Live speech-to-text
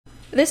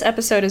This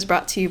episode is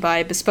brought to you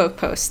by Bespoke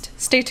Post.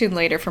 Stay tuned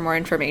later for more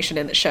information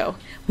in the show.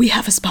 We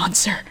have a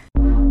sponsor.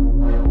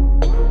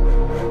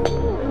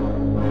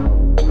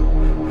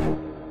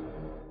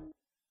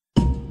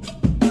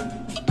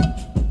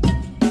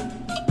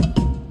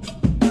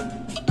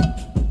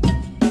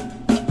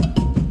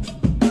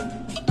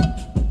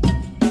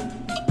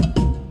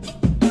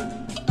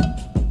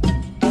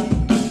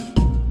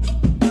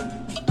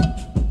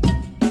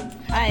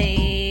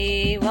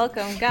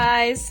 Welcome,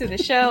 guys, to the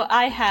show.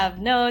 I have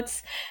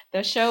notes.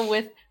 The show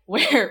where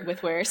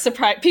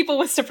people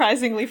with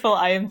surprisingly full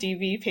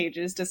IMDb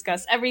pages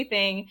discuss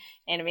everything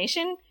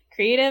animation,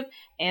 creative,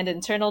 and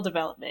internal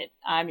development.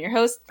 I'm your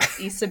host,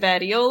 Yssa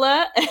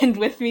Badiola, and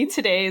with me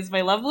today is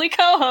my lovely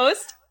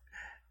co-host.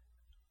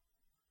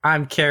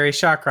 I'm Kerry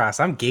Shawcross.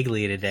 I'm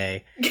giggly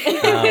today.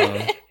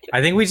 I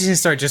think we just need to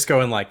start just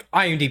going like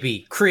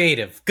IMDb,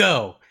 creative,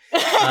 go.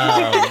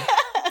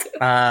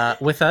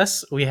 With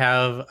us, we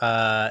have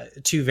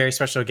two very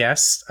special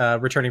guests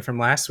returning from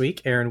last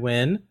week, Erin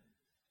Winn,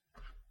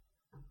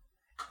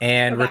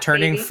 and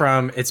returning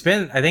from I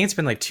think it's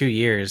been like 2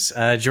 years,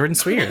 Jordan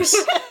Cwierz.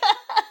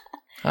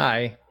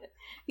 Hi.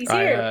 He's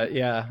here.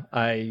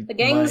 The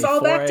gang's all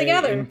back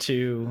together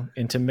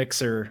into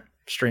Mixer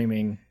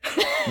streaming.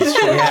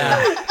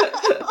 Yeah.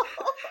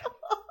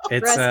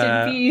 It's rest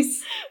in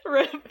peace.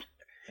 Rip.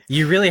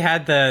 You really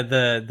had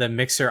the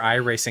Mixer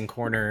iRacing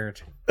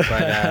cornered.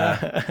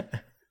 But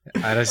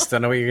I just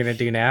don't know what you're gonna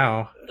do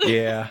now.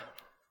 Yeah,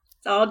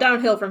 it's all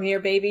downhill from here,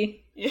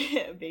 baby.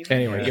 Yeah, baby.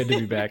 Anyway, good to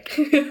be back.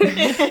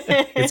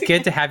 It's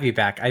good to have you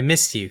back. I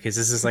missed you because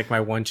this is like my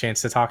one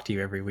chance to talk to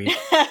you every week.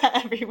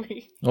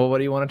 Well, what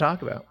do you want to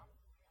talk about?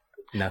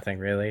 Nothing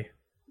really.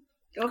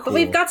 Oh, but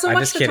we've got so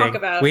much to talk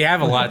about. We have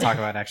a lot to talk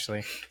about,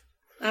 actually.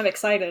 I'm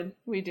excited.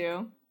 We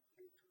do.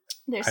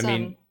 There's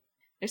some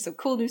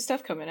cool new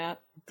stuff coming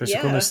out. There's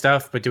some cool new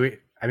stuff, but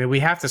we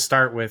have to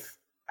start with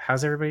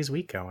how's everybody's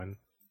week going?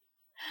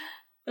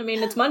 I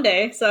mean, it's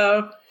Monday,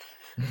 so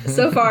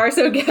far,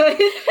 so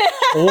good.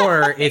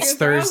 Or it's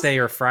Thursday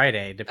or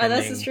Friday, depending.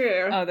 Oh, this is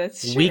true. Oh,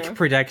 that's true. Week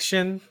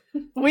projection.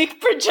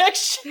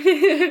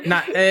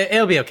 Not.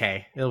 It'll be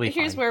okay. It'll be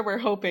Here's fine. Where we're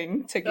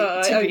hoping to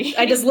be.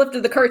 I just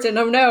lifted the curtain.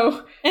 Oh,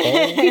 no.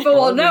 All People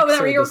will know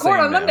that we record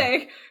on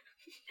Monday.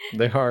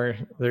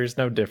 There's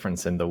no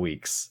difference in the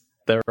weeks.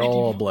 They're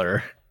all a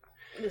blur.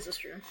 This is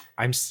true.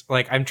 I'm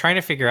trying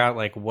to figure out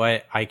like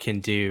what I can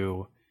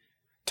do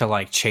to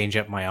like change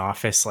up my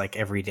office like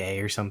every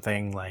day or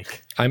something.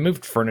 Like I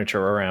moved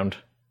furniture around.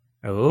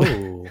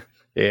 Oh,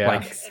 yeah.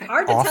 Like it's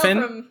hard to often?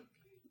 tell from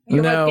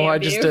your No, I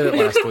just did it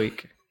last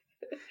week.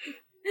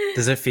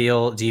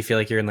 Do you feel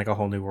like you're in like a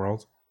whole new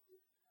world?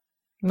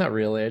 Not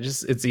really.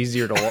 It's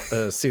easier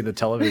to see the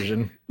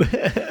television.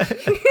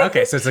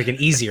 Okay, so it's like an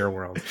easier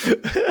world.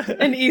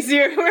 An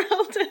easier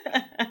world.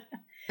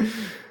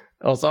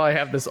 Also, I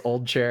have this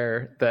old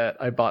chair that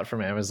I bought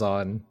from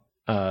Amazon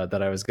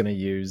that I was going to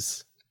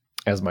use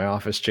as my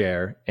office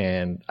chair,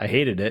 and I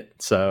hated it,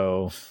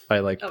 so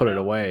I put it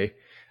away.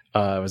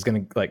 I was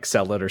going to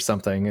sell it or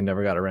something and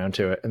never got around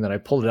to it. And then I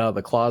pulled it out of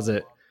the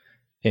closet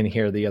in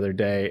here the other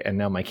day, and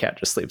now my cat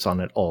just sleeps on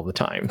it all the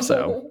time.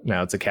 So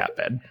now it's a cat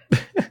bed.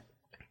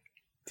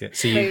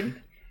 So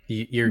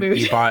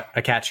you bought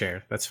a cat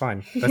chair. That's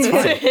fine. That's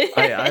fine.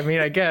 I mean,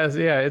 I guess,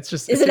 yeah. It's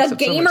just is it a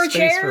gamer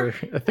chair?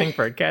 For a thing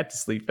for a cat to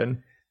sleep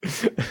in.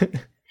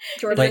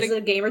 George, is it a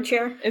gamer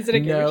chair? Is it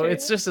a gamer chair? No,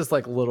 it's just this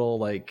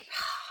little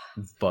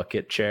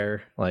bucket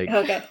chair.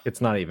 Okay.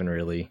 It's not even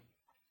really.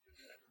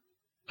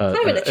 It's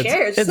not even a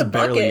chair. It's just a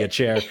barely bucket. A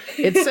chair.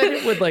 It said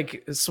it would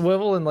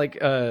swivel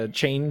and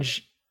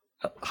change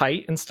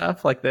height and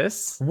stuff like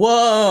this.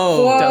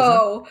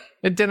 Whoa!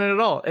 It didn't at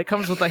all. It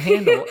comes with a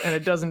handle and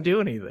it doesn't do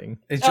anything.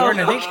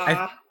 Jordan,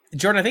 I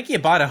think you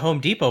bought a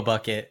Home Depot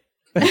bucket.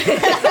 Is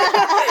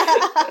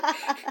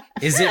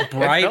it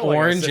bright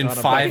orange and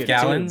 5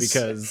 gallons?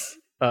 Because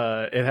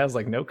it has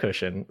no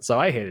cushion, so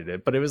I hated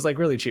it. But it was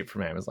really cheap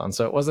from Amazon,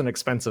 so it wasn't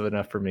expensive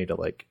enough for me to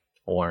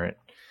warrant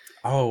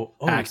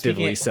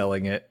actively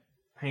selling it.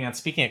 Hang on,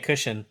 speaking of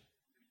cushion.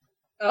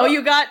 Oh,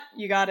 you got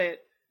it.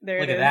 There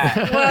Look it is. At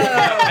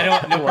that. I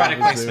don't know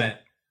product placement.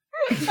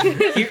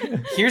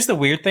 Here's the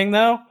weird thing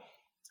though.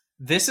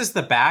 This is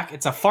the back.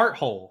 It's a fart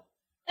hole.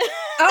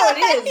 Oh,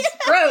 it is.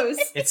 Gross.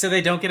 It's so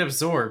they don't get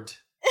absorbed.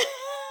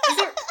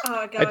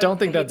 Oh, God, I don't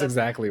think that's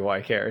exactly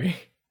why, Kerry.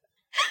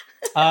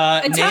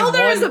 Until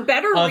there is a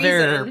better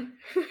reason.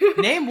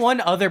 Name one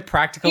other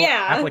practical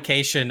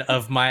application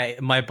of my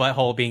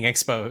butthole being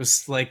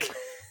exposed.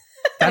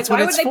 That's what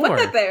it's for. Why would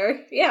they put that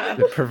there? Yeah.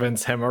 It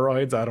prevents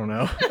hemorrhoids. I don't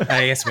know.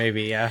 I guess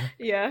maybe, yeah.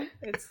 Yeah,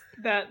 it's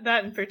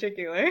that in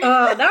particular.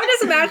 Now I'm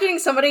just imagining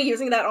somebody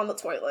using that on the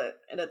toilet,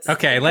 and it's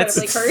okay. Let's.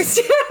 This is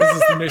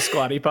the new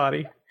squatty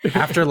potty.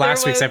 After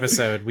last week's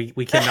episode,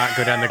 we cannot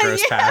go down the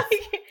gross path.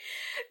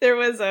 There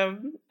was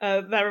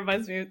that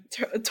reminds me.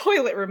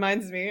 Toilet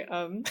reminds me.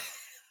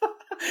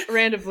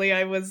 Randomly,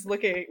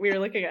 we were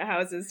looking at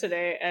houses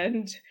today,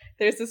 and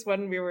there's this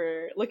one we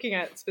were looking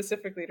at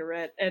specifically to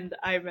rent, and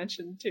I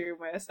mentioned to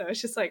my SO, I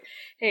was just like,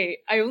 hey,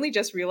 I only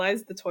just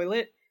realized the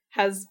toilet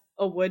has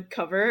a wood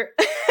cover.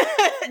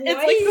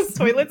 It's like this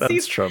toilet seat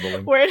That's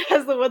troubling. where it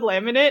has the wood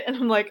laminate, and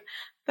I'm like,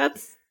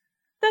 that's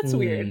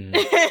weird.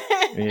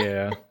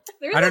 Yeah.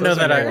 There's I don't know Those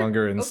that are I no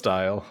longer in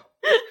style.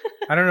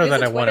 I don't know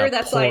There's that a I want Twitter a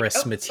that's like, porous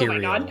oh my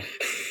material. God.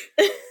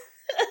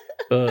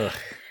 Ugh.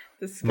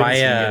 This My,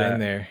 Things can get in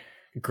there.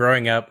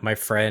 Growing up, my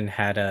friend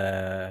had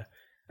a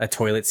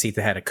toilet seat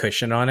that had a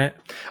cushion on it.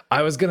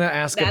 I was gonna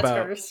ask That's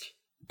about first.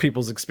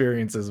 people's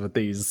experiences with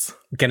these.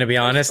 Gonna be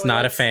honest,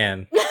 not a toilets.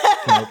 fan.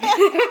 Nope.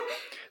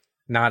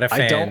 Not a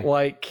fan.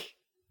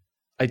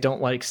 I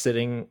don't like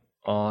sitting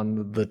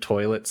on the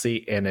toilet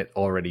seat and it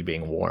already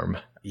being warm.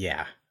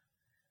 Yeah.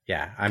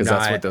 Yeah. I'm Because not.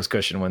 that's what those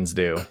cushion ones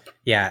do.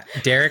 Yeah.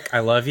 Derek, I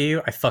love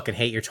you. I fucking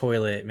hate your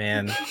toilet,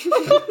 man.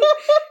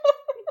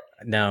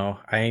 No,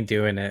 I ain't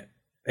doing it.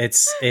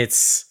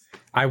 It's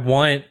I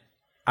want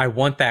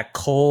that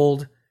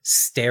cold,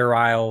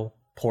 sterile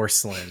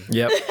porcelain.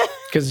 Yep.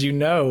 Because you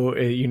know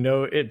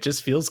it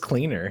just feels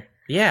cleaner.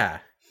 Yeah.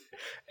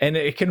 And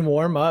it can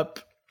warm up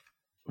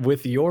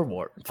with your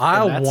warmth.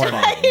 I'll and that's warm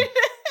fine. it.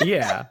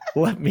 Yeah,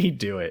 let me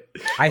do it.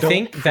 I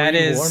think that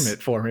is warm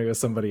it for me with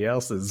somebody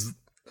else's.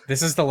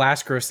 This is the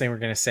last gross thing we're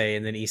gonna say,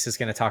 and then Issa's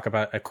gonna talk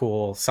about a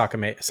cool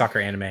soccer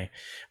anime.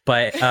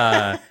 But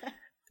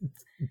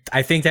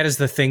I think that is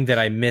the thing that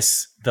I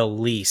miss the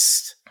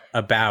least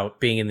about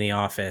being in the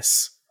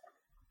office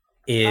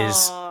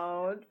is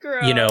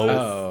gross.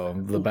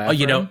 The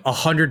bathroom.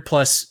 100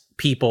 plus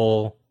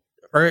people,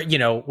 or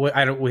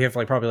we have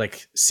like probably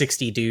like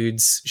 60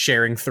 dudes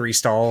sharing 3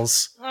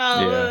 stalls.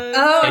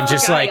 Oh, And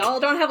just God, like- y'all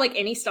don't have like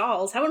any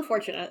stalls. How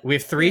unfortunate. We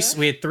have 3. Yeah.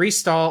 We had 3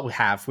 stalls.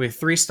 We have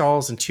 3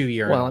 stalls and 2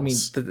 urinals. Well, I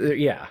mean,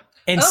 yeah.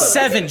 and Oh.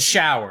 7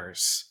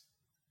 showers.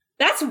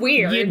 That's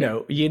weird.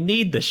 You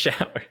need the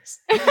showers.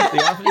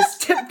 The office,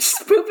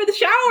 Just poop in the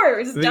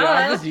showers. the Duh.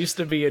 office used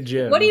to be a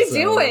gym. What are you so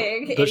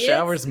doing, The idiots?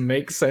 showers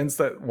make sense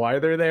that why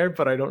they're there,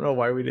 but I don't know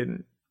why we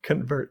didn't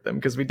convert them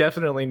because we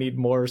definitely need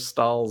more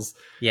stalls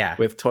Yeah.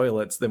 with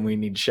toilets than we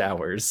need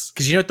showers.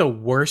 Because you know what the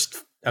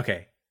worst...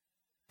 Okay.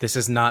 This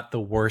is not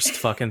the worst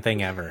fucking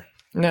thing ever.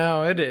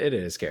 No, it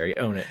is scary.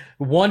 Own it.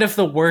 One of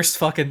the worst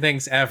fucking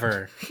things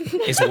ever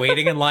is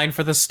waiting in line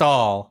for the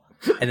stall,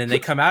 and then they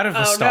come out of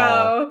the Oh,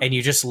 stall, no. and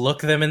you just look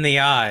them in the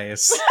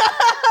eyes,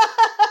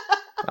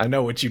 I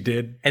know what you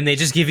did. and they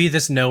just give you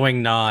this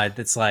knowing nod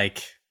that's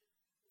like,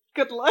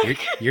 Good luck.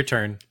 your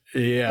turn.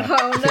 Yeah.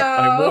 Oh, no.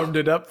 I warmed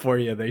it up for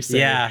you, they say.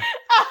 Yeah.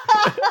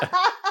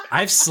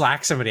 I've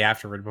slacked somebody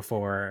afterward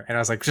before, and I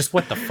was like, just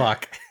what the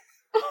fuck?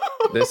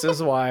 This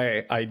is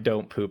why I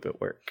don't poop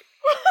at work.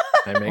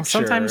 I make Well,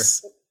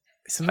 sometimes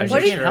I What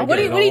make do you, sure I what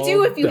do get you, it what do you do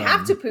all if you have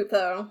done. to poop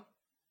though?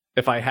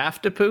 If I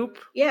have to poop,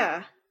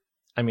 Yeah.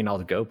 I mean, I'll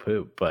go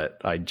poop, but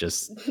I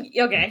just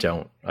Okay.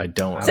 don't. I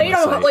don't. So you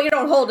unless don't you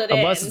don't hold it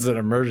unless in. it's an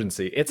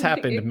emergency. It's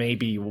happened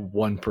maybe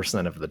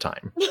 1% of the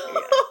time.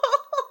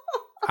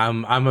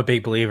 I'm a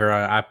big believer.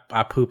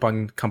 I poop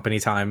on company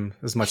time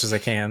as much as I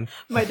can.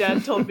 My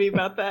dad told me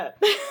about that.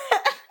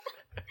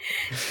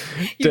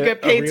 You Do- get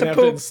are paid we to gonna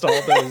poop. have to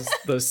install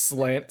those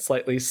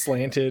slightly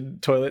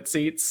slanted toilet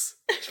seats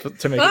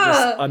to make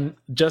it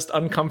just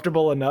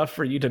uncomfortable enough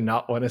for you to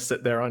not want to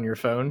sit there on your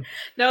phone.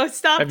 No,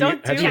 stop! Have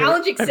Don't do you it.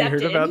 Challenge Have you heard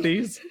accepted. about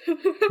these?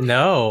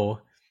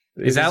 No.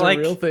 These that are like-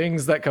 real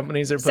things that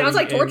companies are putting Sounds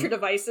like torture in?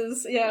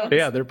 devices. Yeah.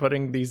 Yeah, they're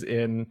putting these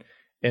in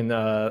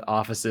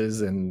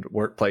offices and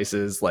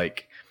workplaces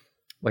like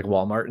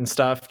Walmart and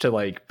stuff to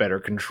like better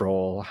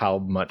control how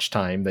much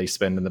time they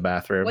spend in the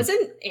bathroom.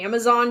 Wasn't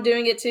Amazon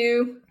doing it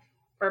too?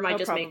 Or am I Oh,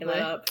 just making probably.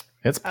 that up?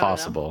 It's I don't know.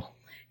 possible.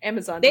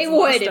 Amazon. They does a lot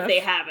of would if stuff. they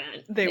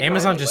haven't. They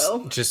Amazon probably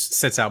will. just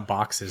sits out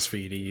boxes for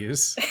you to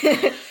use.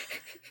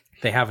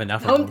 They have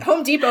enough of Home, them.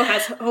 Home Depot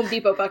has Home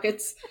Depot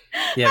buckets.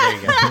 Yeah, there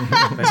you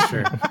go. That's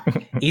true.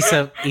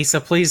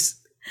 Issa, please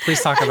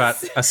talk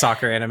about a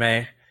soccer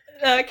anime.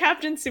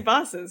 Captain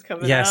Tsubasa is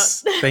coming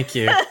Yes, out. thank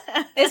you.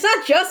 It's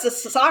not just a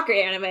soccer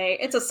anime;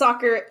 it's a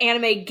soccer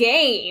anime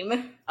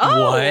game.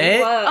 Oh, What?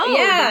 Oh,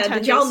 yeah, Nintendo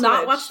did y'all not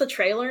Switch. watch the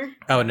trailer?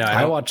 Oh no,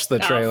 I watched the Oh.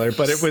 trailer,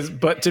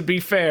 but to be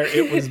fair,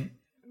 it was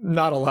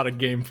not a lot of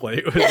gameplay.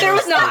 It was There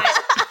was not.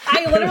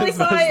 I literally was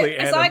saw mostly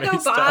it. I saw it anime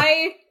go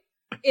by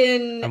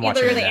in I'm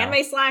watching either it the now.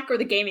 anime Slack or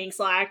the gaming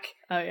Slack,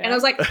 Oh yeah. and I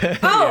was like, Yeah,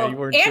 "Oh, you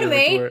weren't sure which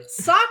anime were-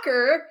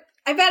 soccer!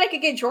 I bet I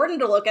could get Jordan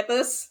to look at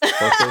this."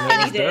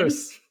 Fortnite he did.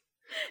 Dose.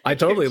 I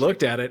totally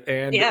looked at it,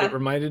 and Yeah. it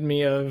reminded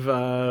me of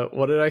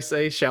what did I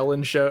say?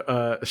 Shellin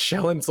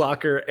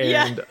Soccer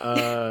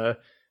and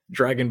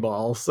Dragon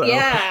Ball. So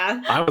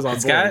Yeah, I was on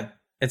It's board.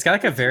 got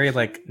like a very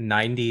like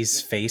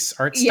 90s face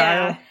art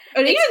yeah. style.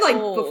 And even It's like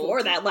old.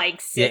 before that, like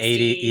 60s, Yeah,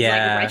 80,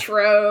 yeah. like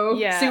retro,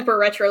 Yeah. super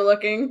retro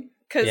looking.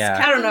 Because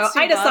Yeah. I don't know.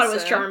 I just thought it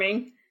was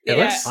charming. It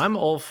Yeah. looks I'm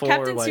all for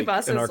Captain like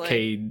Tsubasa's, an like-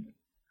 arcade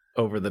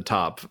over the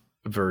top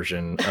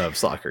version of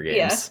soccer games.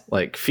 Yeah.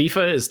 Like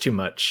FIFA is too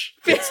much.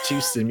 It's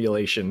too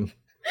simulation.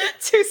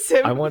 too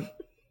simple.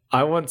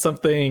 I want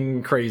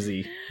something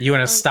crazy. you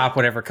want to stop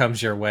whatever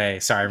comes your way.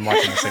 Sorry, I'm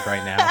watching this like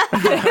right now.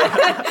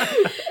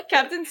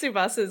 Captain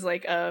Tsubasa is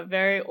like a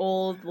very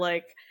old,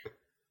 like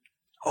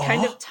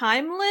kind Oh. of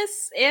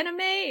timeless anime.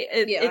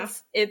 Yeah.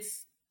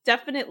 It's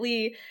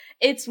definitely,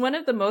 it's one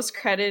of the most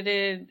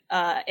credited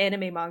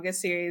anime manga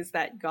series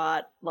that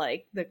got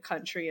like the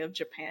country of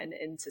Japan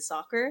into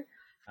soccer.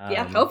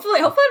 Yeah, hopefully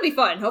it'll be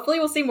fun. Hopefully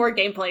we'll see more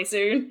gameplay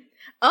soon.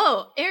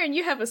 Oh, Erin,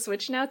 you have a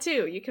Switch now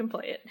too. You can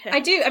play it. I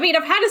do. I mean,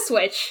 I've had a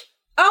Switch.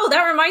 Oh,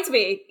 that reminds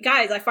me.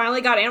 Guys, I finally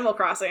got Animal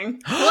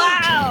Crossing.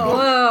 Wow!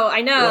 Whoa,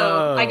 I know.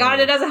 Whoa. I got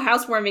it as a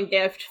housewarming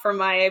gift from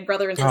my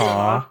brother and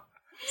sister-in-law.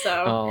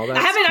 So I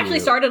haven't actually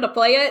started to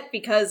play it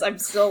because I'm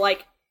still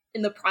like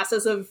in the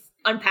process of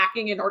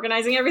unpacking and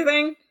organizing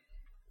everything.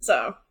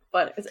 So,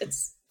 but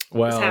it's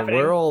well,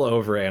 we're all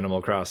over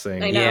Animal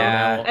Crossing. I know.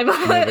 Yeah. I'm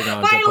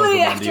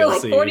finally after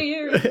DLC. like 40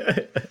 years.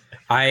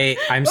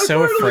 I'm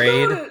so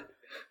afraid.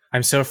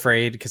 I'm so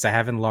afraid because I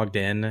haven't logged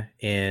in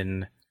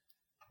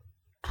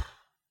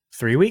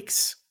 3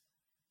 weeks.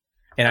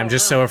 And I'm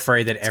just so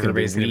afraid that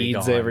everybody's going to be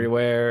weeds gone.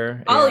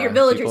 everywhere. All your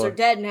villagers are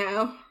dead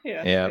now.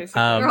 Yeah.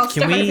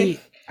 Can we...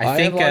 I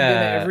think logged in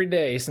every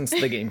day since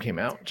the game came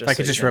out. If I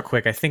could just real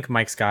quick, I think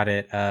Mike's got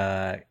it.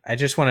 I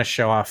just want to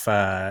show off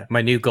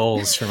my new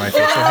goals for my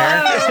facial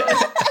hair.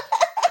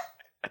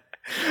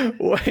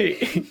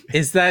 Wait,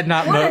 is that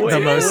not the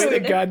most wait a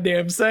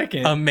goddamn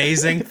second?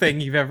 amazing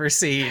thing you've ever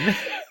seen?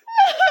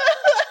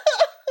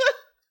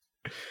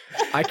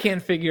 I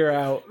can't figure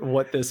out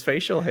what this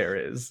facial hair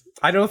is.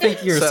 I don't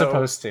think you're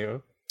supposed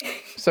to.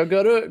 So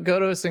go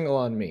to a single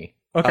on me.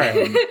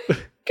 Okay.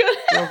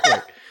 Real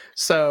quick.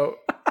 So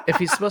if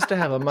he's supposed to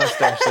have a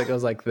mustache that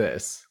goes like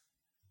this,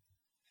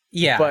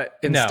 Yeah. but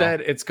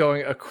instead it's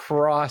going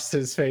across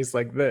his face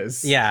like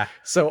this. Yeah.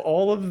 So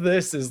all of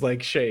this is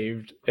like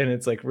shaved and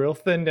it's like real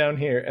thin down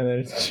here and then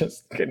it's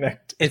just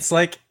connected. It's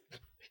like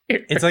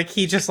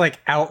he just like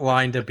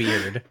outlined a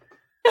beard.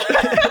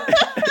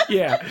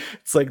 Yeah.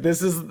 It's like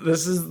this is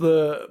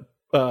the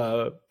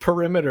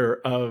perimeter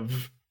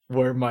of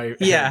where my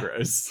hair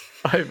grows.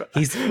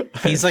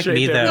 He's like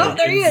me though. Oh,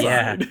 there he is.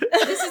 Yeah.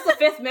 This is the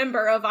fifth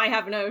member of I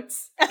Have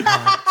Notes.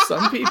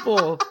 Some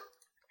people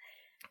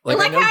like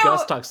I like know how-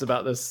 Gus talks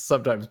about this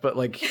sometimes, but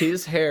like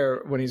his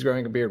hair when he's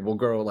growing a beard will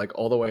grow like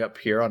all the way up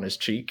here on his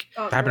cheek.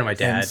 Oh, That happened to my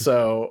dad. And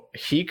so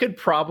he could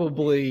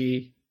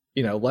probably,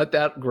 let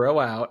that grow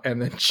out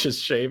and then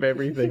just shave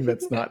everything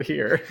that's not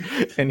here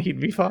and he'd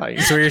be fine.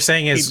 So what you're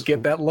saying is He'd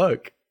get that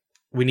look.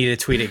 we need to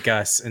tweet at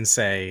Gus and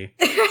say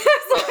So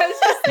I was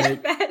just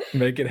like that.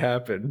 Make it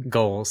happen.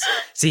 goals.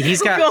 See,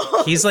 he's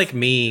like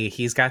me.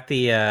 He's got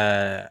the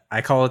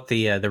I call it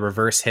the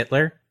reverse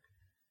Hitler.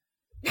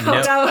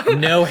 Oh, no.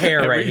 No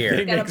hair right here.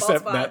 Everything Got a bald except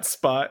spot. that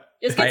spot.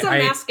 Just get some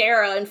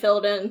mascara and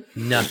fill it in.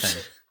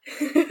 Nothing.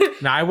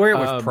 No, I wear it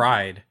with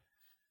pride.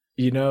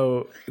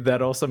 That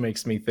also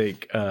makes me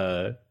think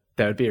that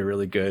would be a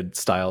really good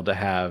style to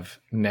have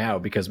now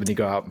because when you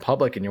go out in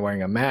public and you're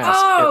wearing a mask,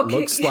 it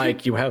looks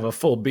like you have a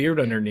full beard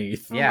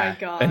underneath. Yeah. Oh my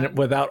god. And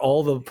without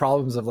all the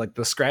problems of like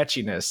the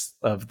scratchiness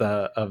of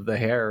the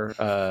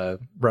hair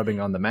rubbing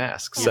on the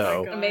mask. Oh my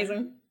So God.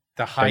 Amazing.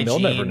 The and hygiene. they'll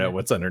never know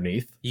what's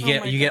underneath. You Oh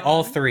get my you get God.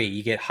 all three.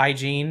 You get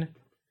hygiene,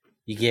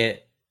 you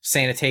get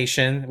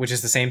sanitation, which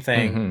is the same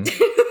thing,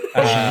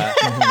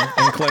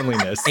 And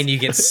cleanliness. and you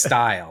get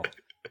style.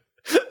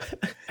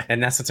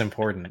 And that's what's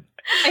important.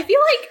 I feel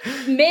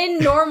like men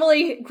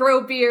normally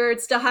grow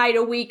beards to hide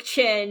a weak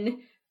chin,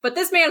 but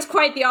this man's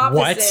quite the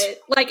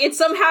opposite. Like it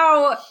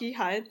somehow He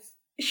hides.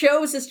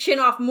 shows his chin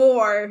off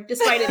more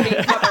despite it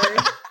being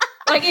covered.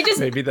 Like it just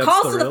Maybe that's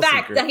calls the to the real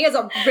fact secret. that he has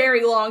a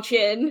very long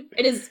chin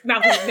and his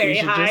mouth is You very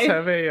should high. just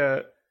have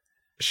a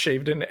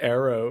shaved an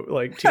arrow,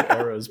 like two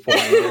arrows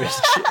pointing at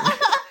his chin.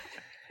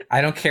 I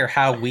don't care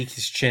how weak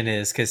his chin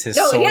is because his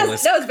No, soul he has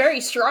is. no, it's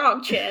very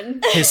strong chin.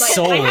 His Like,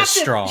 soul I have is to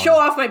strong. Show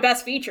off my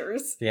best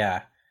features.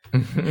 Yeah.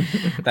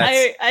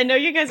 That's I know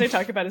you guys are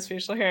talking about his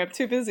facial hair. I'm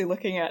too busy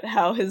looking at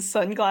how his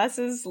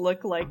sunglasses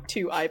look like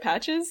two eye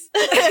patches.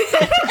 It's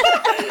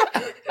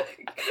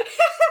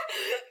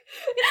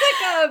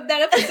like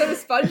that episode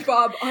of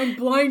SpongeBob, I'm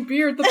Blind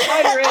Beard the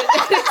Pirate,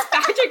 and it's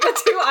Patrick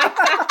with two eye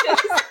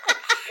patches.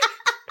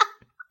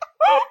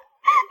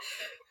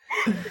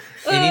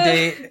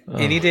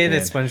 any day man.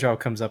 that SpongeBob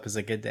comes up is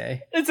a good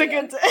day. It's a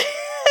good day.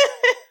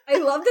 I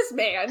love this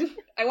man.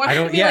 I want I him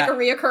don't- to be yeah. like a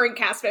reoccurring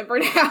cast member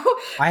now.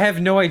 I have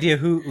no idea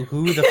who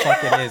the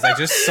fuck it is. I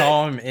just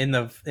saw him in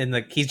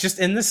the he's just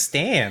in the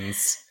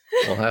stands.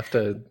 We'll have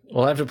to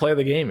play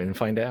the game and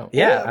find out.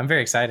 Yeah, I'm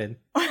very excited.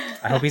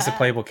 I hope he's a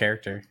playable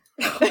character.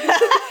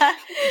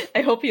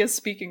 I hope he has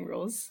speaking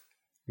roles.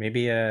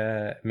 Maybe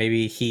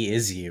he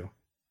is you.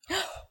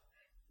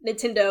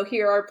 Nintendo,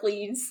 hear our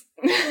pleas.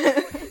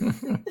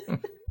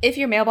 If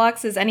your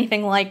mailbox is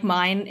anything like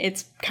mine,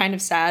 it's kind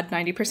of sad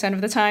 90% of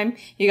the time.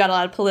 You got a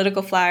lot of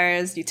political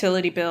flyers,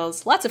 utility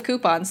bills, lots of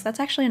coupons. That's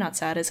actually not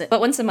sad, is it?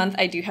 But once a month,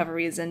 I do have a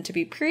reason to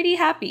be pretty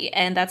happy,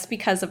 and that's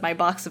because of my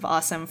box of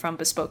awesome from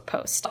Bespoke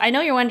Post. I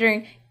know you're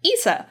wondering,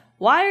 Yssa,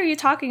 why are you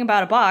talking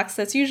about a box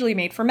that's usually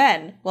made for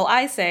men? Well,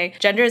 I say,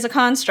 gender is a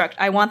construct.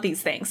 I want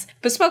these things.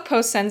 Bespoke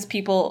Post sends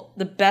people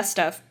the best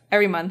stuff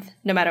every month,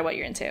 no matter what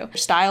you're into.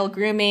 Style,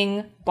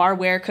 grooming,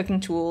 barware, cooking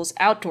tools,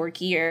 outdoor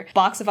gear.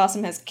 Box of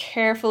Awesome has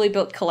carefully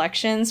built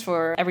collections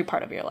for every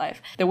part of your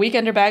life. The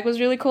Weekender bag was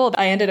really cool.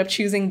 I ended up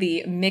choosing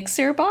the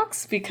mixer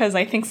box because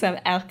I think some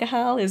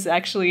alcohol is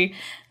actually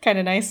kind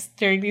of nice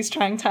during these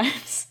trying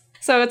times.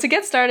 So to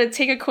get started,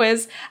 take a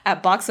quiz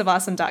at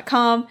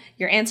boxofawesome.com.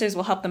 Your answers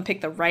will help them pick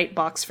the right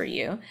box for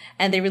you.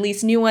 And they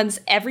release new ones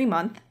every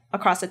month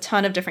across a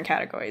ton of different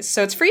categories.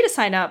 So it's free to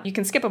sign up. You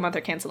can skip a month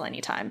or cancel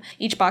anytime.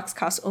 Each box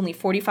costs only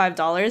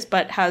 $45,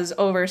 but has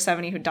over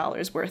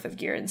 $70 worth of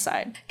gear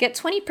inside. Get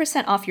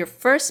 20% off your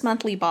first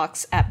monthly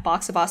box at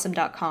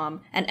boxofawesome.com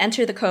and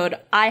enter the code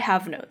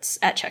IHaveNotes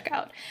at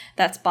checkout.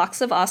 That's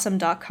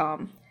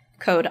boxofawesome.com,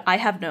 code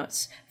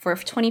IHaveNotes for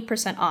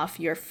 20% off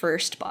your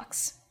first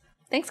box.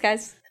 Thanks,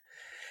 guys.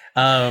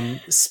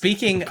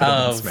 Speaking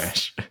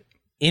of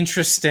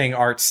interesting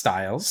art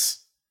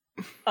styles.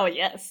 Oh,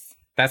 yes.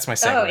 That's my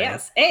segue. Oh,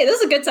 yes. Hey, this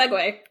is a good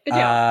segue. Good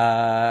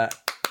job.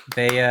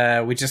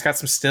 We just got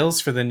some stills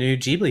for the new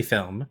Ghibli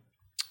film.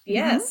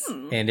 Yes.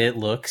 And it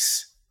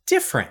looks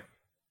different.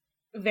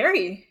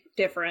 Very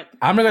different.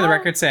 I'm going to go on the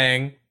record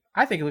saying,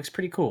 I think it looks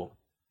pretty cool.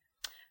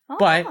 Oh.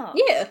 But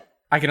yeah,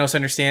 I can also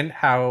understand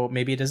how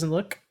maybe it doesn't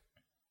look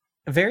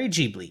very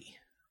Ghibli.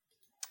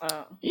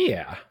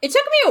 Yeah. It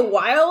took me a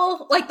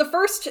while. Like the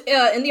first,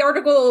 in the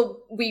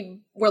article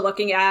we were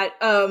looking at,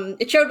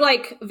 it showed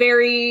like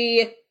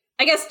very,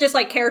 I guess just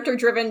like character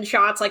driven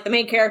shots, like the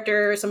main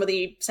character, some of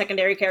the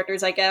secondary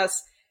characters, I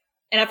guess.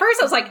 And at first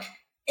I was like,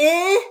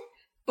 eh.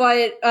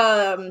 But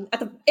at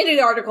the end of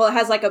the article, it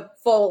has like a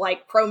full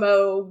like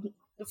promo,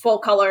 full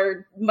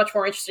color, much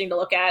more interesting to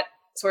look at,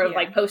 sort of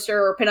like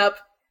poster or pinup.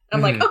 And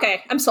I'm like,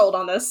 okay, I'm sold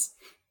on this.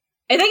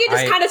 I think it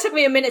just kind of took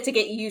me a minute to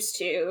get used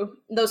to.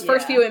 Those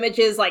first few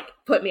images like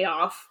put me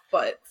off,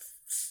 but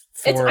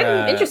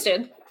I'm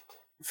interested.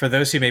 For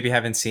those who maybe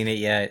haven't seen it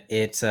yet,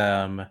 it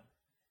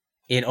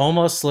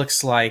almost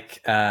looks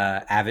like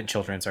Avid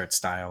children's art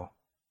style,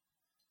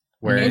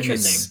 where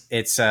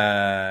it's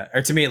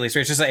or to me at least,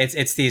 where it's just like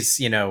it's these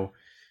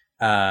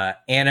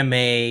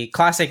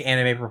classic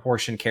anime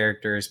proportion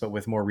characters, but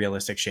with more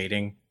realistic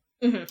shading.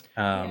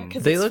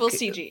 Because it's full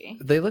CG.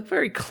 They look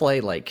very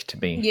clay-like to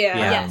me. Yeah.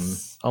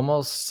 Yes.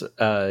 Almost,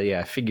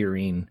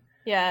 figurine.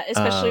 Yeah,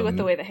 especially with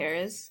the way the hair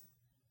is.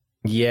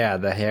 Yeah,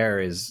 the hair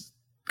is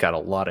got a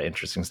lot of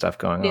interesting stuff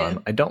going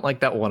on. I don't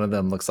like that one of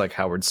them looks like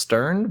Howard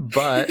Stern,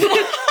 but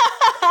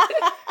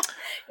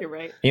you're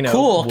right.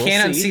 Cool. We'll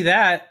can't unsee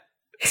that.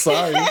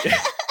 Sorry.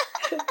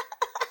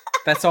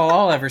 That's all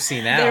I'll ever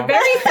see now. They're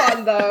very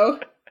fun though.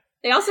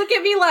 They also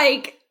give me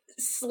like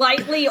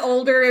slightly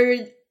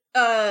older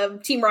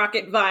Team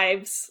Rocket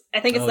vibes. I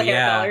think it's the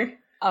hair color.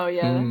 Oh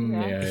yeah.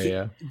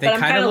 Yeah. They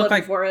kind of look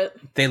like for it.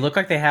 They look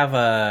like they have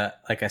a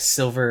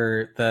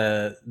silver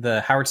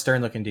the Howard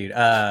Stern looking dude.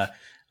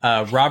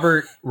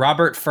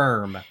 Robert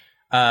Firm.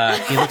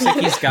 He looks like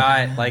he's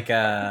got like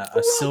a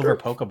silver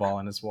Pokeball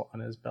on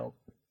his belt.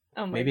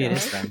 Oh my Maybe gosh. it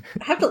is them.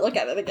 I have to look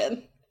at it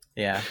again.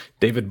 Yeah.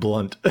 David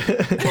Blunt.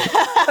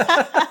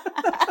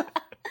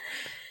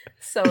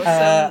 So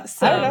I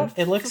don't know.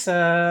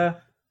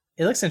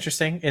 It looks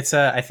interesting. It's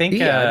I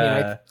think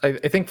I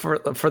think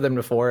for them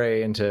to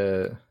foray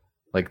into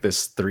like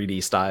this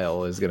 3D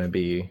style is going to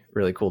be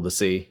really cool to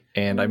see,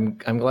 and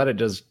I'm glad it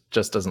just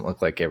doesn't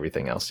look like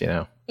everything else.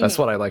 That's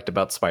what I liked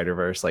about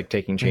Spider-Verse, like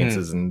taking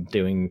chances and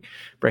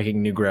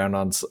breaking new ground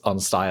on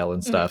style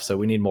and stuff. So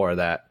we need more of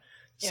that.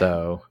 Yeah.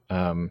 So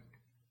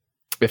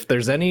if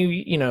there's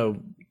any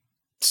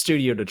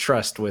studio to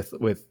trust with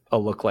a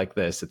look like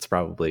this, it's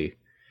probably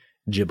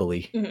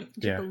Ghibli.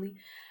 Ghibli.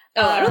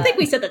 Oh, I don't think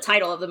we said the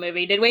title of the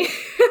movie, did we?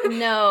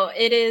 No,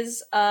 it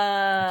is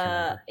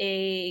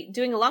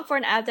doing a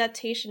long-form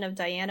adaptation of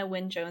Diana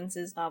Wynne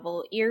Jones's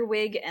novel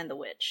Earwig and the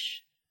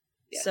Witch.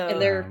 Yeah. So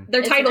and they're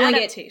titling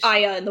it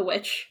Aya and the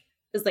Witch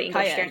is the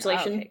English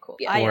translation. Okay, cool.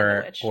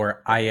 Yeah.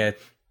 Or Aya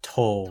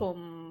to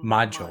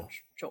Majo.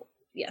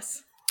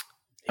 Yes.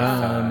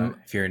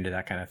 If you're into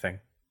that kind of thing.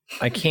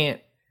 I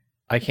can't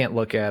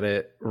look at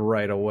it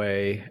right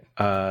away.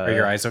 Are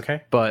your eyes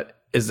okay? But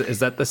is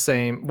that the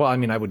same? Well, I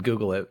mean, I would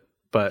Google it,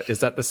 but is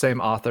that the same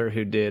author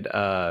who did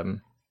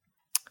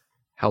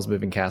Howl's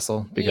Moving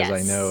Castle? Because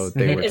I know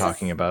they were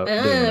talking about doing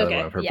another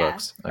one of her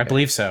books. Okay. I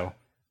believe so.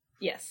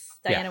 Yes,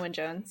 Diana Wynne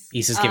Jones.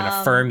 Issa's given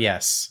a firm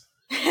yes.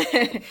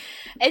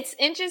 It's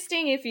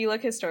interesting if you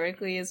look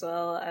historically as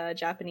well.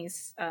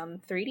 Japanese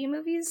 3D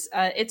movies.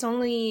 It's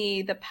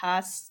only the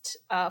past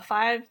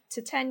 5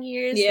 to 10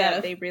 years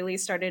that they really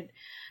started.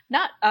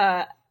 Not,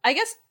 I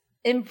guess.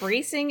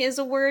 Embracing is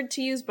a word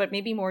to use, but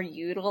maybe more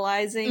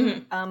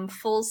utilizing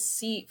full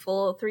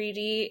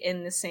 3D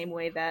in the same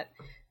way that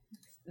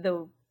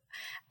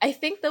I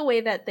think the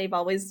way that they've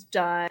always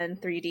done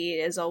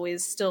 3D is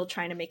always still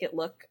trying to make it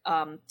look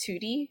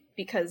 2D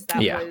because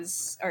that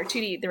was or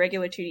 2D, the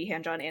regular 2D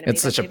hand-drawn anime.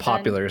 It's such a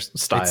popular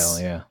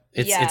style,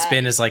 It's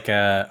been as like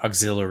a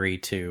auxiliary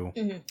to.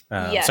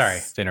 Sorry,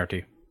 to interrupt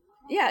you.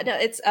 Yeah, no,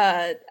 it's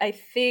I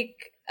think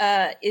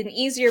an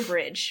easier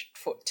bridge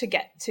to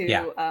get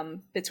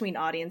to between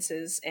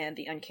audiences and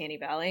the Uncanny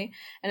Valley.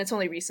 And it's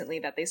only recently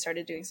that they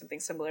started doing something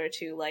similar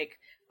to like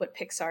what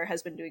Pixar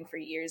has been doing for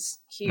years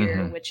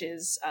here, which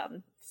is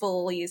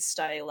fully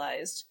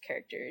stylized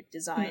character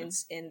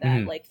designs in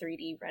that like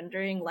 3D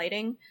rendering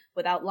lighting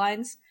without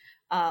lines.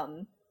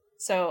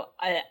 So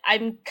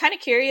I'm kind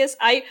of curious.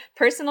 I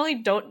personally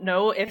don't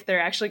know if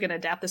they're actually going to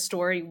adapt the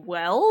story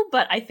well,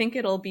 but I think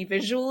it'll be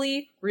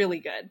visually really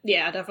good.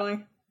 Yeah,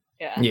 definitely.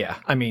 Yeah.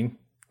 I mean,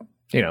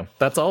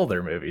 that's all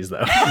their movies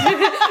though.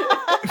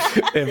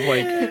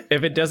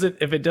 if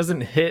it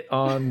doesn't hit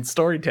on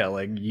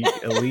storytelling,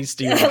 at least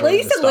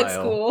it looks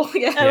cool.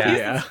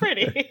 Yeah, it's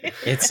pretty.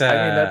 It's I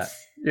mean,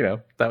 that's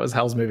that was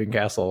Howl's Moving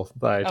Castle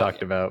that I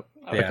talked about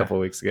a couple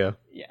of weeks ago.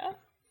 Yeah.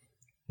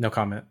 No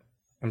comment.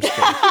 I'm just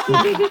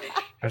kidding.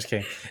 I'm just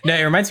kidding. No,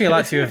 it reminds me a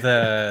lot too of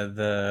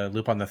the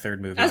Loop on the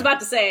Third movie. I was about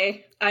to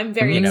say, I'm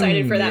very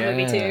excited for that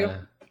movie too.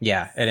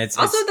 Yeah, and it's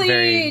also it's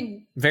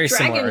the very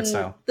similar art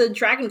style. The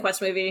Dragon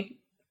Quest movie.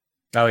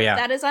 Oh yeah,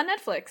 that is on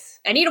Netflix.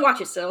 I need to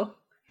watch it still,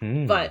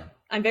 but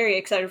I'm very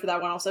excited for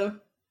that one also.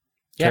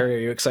 Yeah. Kerry, are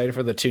you excited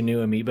for the 2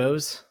 new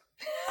amiibos?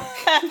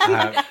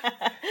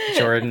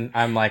 Jordan,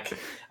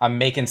 I'm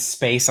making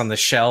space on the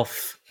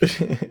shelf. You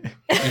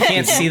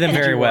can't see them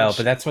very well,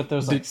 but that's what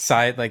those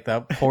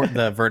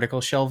the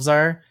vertical shelves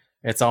are.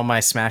 It's all my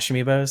Smash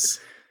amiibos.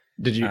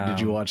 Did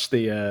you watch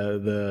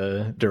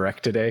the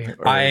direct today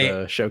or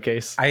the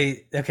showcase?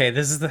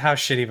 This is how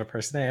shitty of a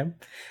person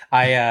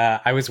I am.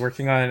 I was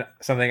working on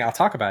something I'll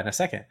talk about in a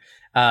second.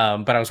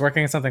 But I was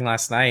working on something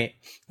last night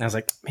and I was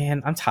like,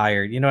 man, I'm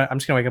tired. You know what? I'm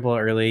just gonna wake up a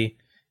little early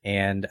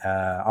and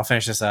I'll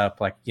finish this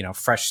up,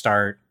 fresh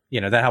start.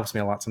 That helps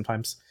me a lot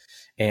sometimes.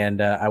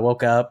 And I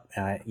woke up,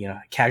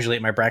 casually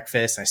ate my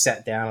breakfast. I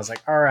sat down. I was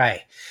like, all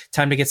right,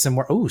 time to get some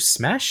more. Oh,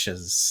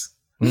 Smashes.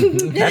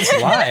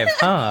 That's live,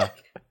 huh?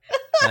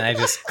 And I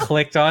just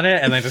clicked on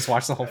it and I just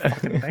watched the whole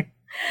fucking thing.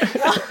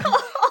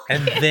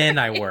 And then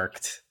I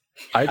worked.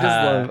 I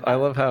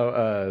love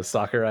how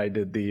Sakurai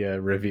did the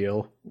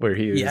reveal where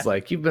he was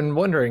like, you've been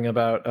wondering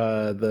about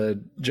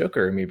the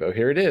Joker amiibo.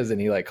 Here it is, and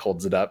he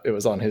holds it up. It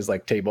was on his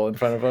table in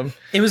front of him.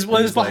 It was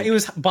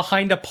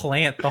behind a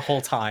plant the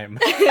whole time.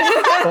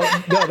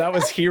 No, that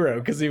was Hero,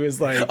 because he was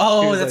like,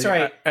 that's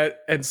right.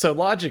 And so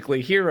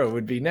logically, Hero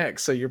would be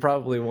next. So you're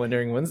probably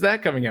wondering, when's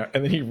that coming out?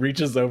 And then he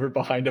reaches over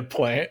behind a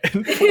plant.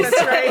 And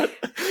that's right.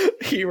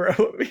 Hero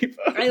amiibo.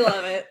 I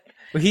love it.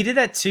 Well, he did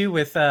that too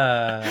with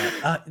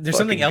there's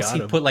something else he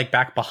put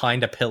back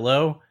behind a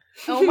pillow.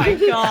 Oh my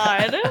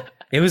god.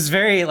 It was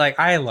very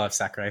I love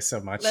Sakurai so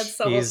much. That's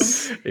so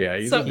awesome. Yeah,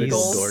 he's a big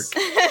old dork.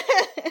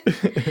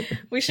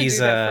 We should do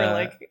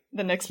that for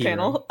the next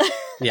panel.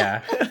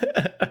 Yeah.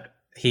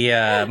 He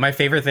my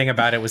favorite thing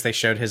about it was they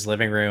showed his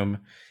living room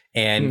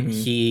and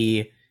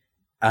he's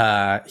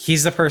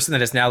the person that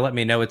has now let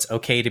me know it's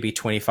okay to be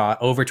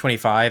over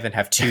 25 and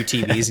have 2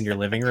 TVs in your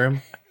living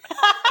room.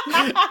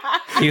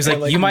 He was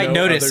like, you might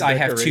notice I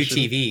have 2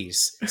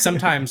 TVs.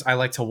 Sometimes I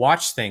like to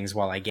watch things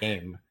while I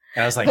game.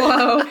 And I was like,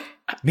 whoa.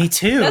 Me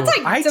too. That's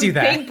I do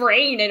that. Big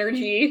brain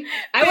energy.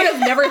 I would have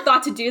never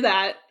thought to do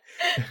that.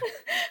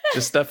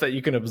 Just stuff that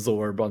you can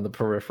absorb on the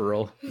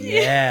peripheral.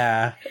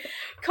 Yeah.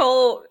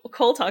 Cole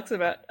talks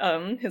about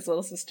his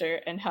little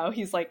sister and how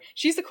he's like,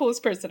 she's the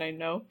coolest person I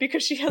know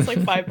because she has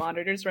 5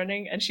 monitors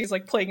running and she's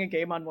playing a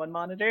game on one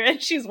monitor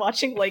and she's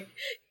watching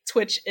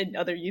Twitch and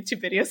other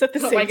YouTube videos at the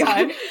same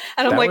time.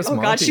 And I'm like, oh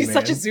Monty, god, she's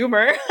such a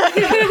zoomer.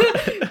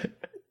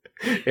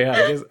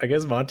 Yeah, I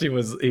guess Monty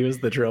was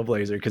the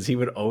trailblazer because he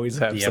would always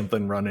have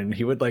something running.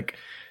 He would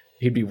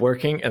he'd be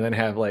working and then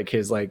have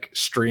his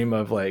stream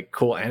of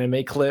cool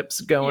anime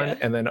clips going,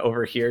 and then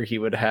over here he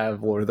would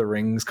have Lord of the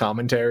Rings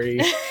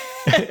commentary.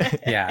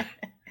 Yeah.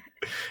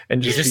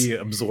 And just be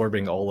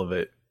absorbing all of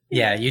it.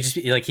 Yeah, you just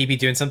he'd be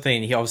doing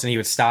something and all of a sudden he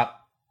would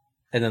stop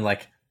and then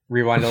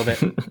rewind a little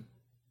bit.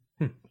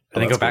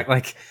 And then go back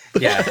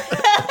yeah.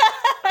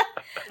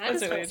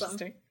 That's really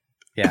interesting.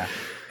 Yeah.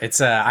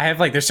 It's I have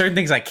there's certain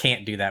things I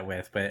can't do that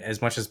with, but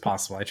as much as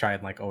possible I try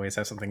and always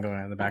have something going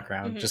on in the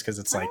background just because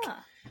it's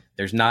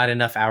there's not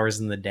enough hours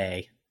in the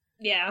day.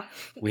 Yeah.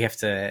 We have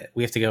to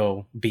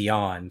go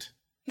beyond.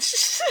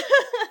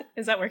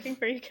 Is that working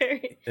for you,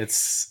 Kerry?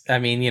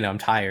 I'm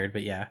tired,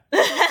 but yeah.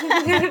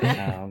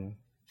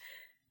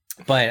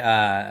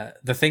 But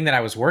the thing that I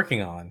was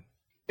working on.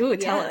 Ooh,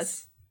 tell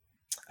us.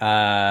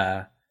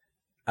 I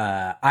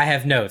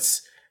have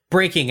notes.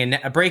 Breaking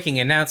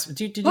announcement.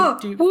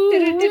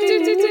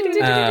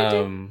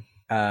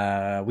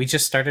 We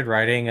just started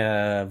writing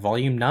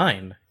volume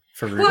 9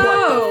 for RWBY. What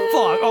the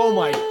fuck? Oh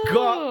my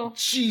god!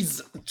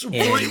 Jeez.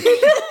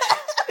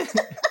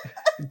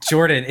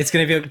 Jordan, it's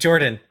gonna be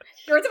Jordan.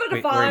 Jordan's about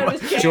to fall out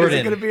of his chair. Jordan,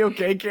 is it gonna be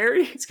okay,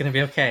 Kerry? It's gonna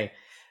be okay.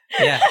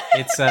 Yeah,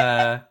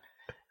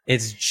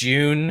 it's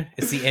June.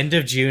 It's the end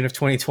of June of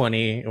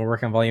 2020. We're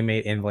working on volume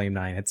 8 and volume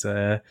 9. It's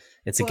a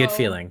good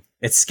feeling.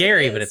 It's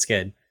scary, but it's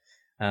good.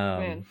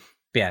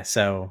 Yeah,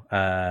 so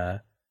I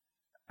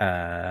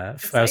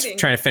was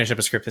trying to finish up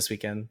a script this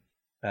weekend.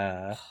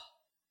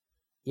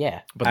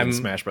 Yeah, but then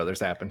Smash Brothers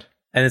happened.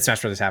 And then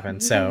Smash Brothers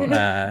happened. So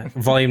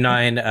Volume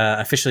 9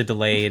 officially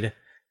delayed.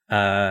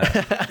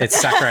 It's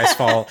Sakurai's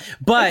fault.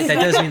 But that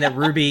does mean that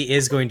RWBY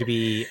is going to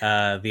be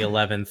the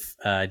 11th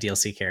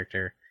DLC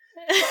character.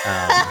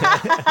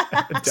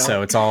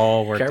 So it's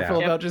all worked Careful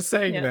out. about just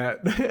saying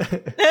that.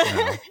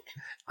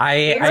 No.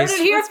 You heard it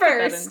here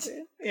first.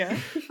 Yeah.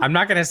 I'm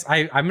not gonna.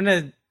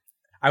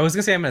 I was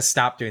gonna say I'm gonna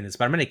stop doing this,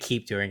 but I'm gonna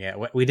keep doing it.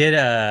 We did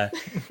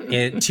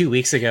 2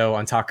 weeks ago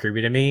on Talk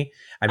RWBY to Me.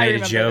 I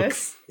made a joke.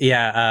 This.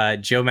 Yeah,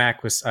 Joe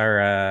Mack was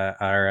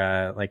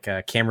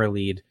our camera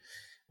lead,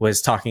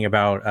 was talking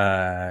about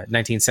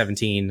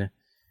 1917,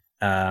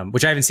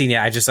 which I haven't seen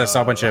yet. I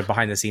saw a bunch of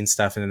behind the scenes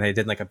stuff, and then they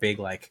did like a big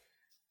like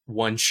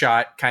one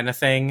shot kind of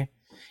thing,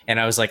 and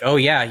I was like, oh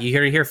yeah, you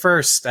heard it here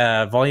first.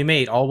 Volume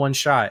 8, all one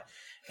shot,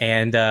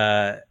 and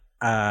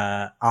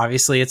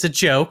obviously it's a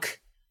joke.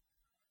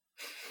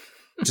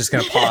 Just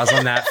gonna pause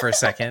on that for a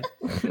second.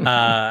 But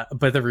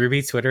the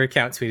RWBY Twitter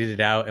account tweeted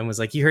it out and was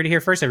like, you heard it here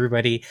first,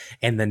 everybody.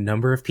 And the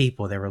number of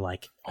people, they were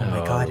like, oh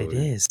my God, it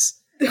is.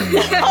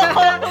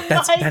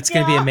 That's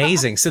gonna be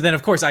amazing. So then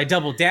of course I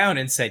doubled down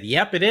and said,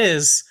 yep, it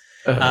is.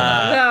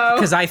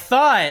 Because I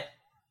thought,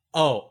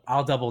 oh,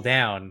 I'll double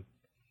down.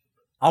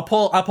 I'll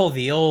pull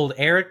the old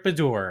Eric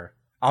Badur.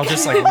 I'll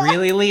just like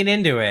really lean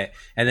into it,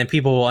 and then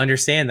people will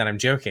understand that I'm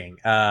joking.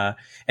 And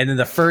then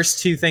the first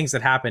two things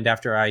that happened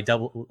after I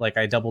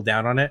doubled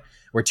down on it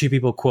were two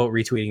people quote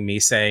retweeting me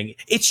saying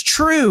it's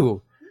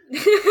true,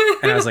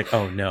 and I was like,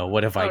 oh no,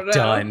 what have I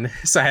done?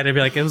 So I had to be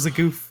like, it was a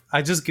goof.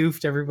 I just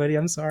goofed everybody.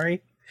 I'm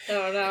sorry.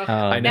 Oh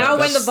no! Now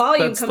when the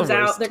volume comes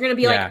out, they're gonna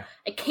be like,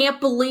 I can't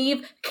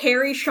believe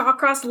Kerry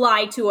Shawcross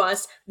lied to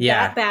us.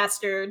 Yeah. That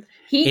bastard.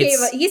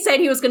 He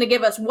said he was gonna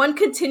give us one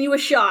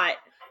continuous shot.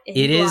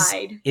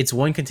 It's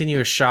one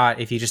continuous shot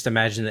if you just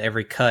imagine that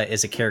every cut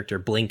is a character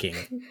blinking.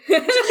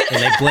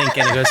 And they blink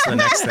and it goes to the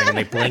next thing, and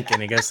they blink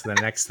and it goes to the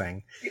next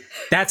thing.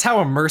 That's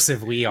how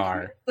immersive we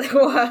are.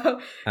 Wow.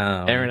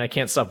 Erin, I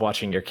can't stop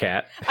watching your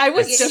cat. I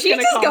was she's just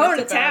going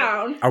to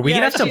town. Are we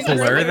gonna have to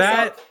blur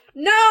that?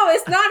 No,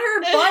 it's not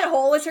her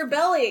butthole, it's her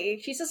belly.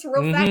 She's just a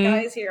real fat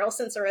guys here. I'll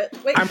censor it.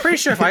 Wait. I'm pretty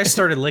sure if I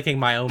started licking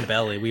my own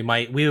belly, we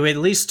would at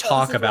least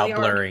talk about really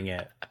blurring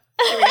it.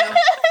 There we go.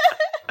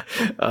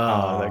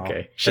 Oh,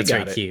 okay. That's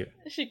very cute.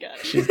 She got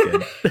it. She's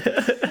good.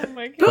 Oh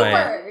my God.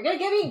 Pooper, you're gonna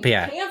get me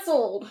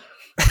canceled.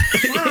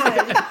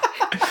 God.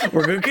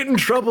 We're gonna get in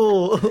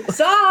trouble.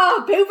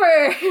 Stop,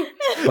 Pooper.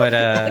 But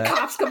the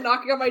cops come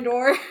knocking on my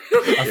door.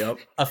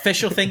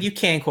 Official thing you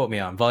can quote me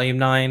on. Volume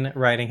 9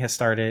 writing has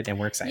started, and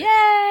we're excited.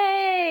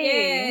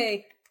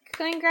 Yay!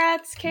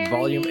 Congrats, Kerry.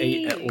 Volume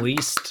 8, at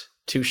least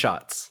 2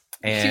 shots.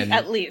 And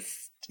at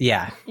least.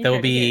 Yeah, there will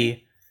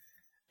be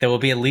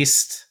at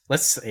least,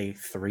 let's say,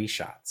 3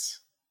 shots.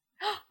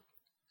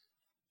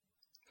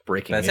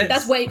 Breaking that's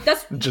news. it.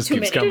 That's just too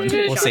keeps many.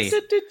 coming. We'll see.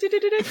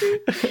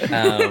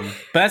 But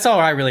that's all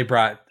I really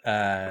brought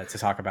to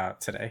talk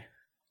about today.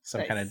 So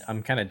Nice.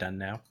 I'm kind of done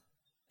now.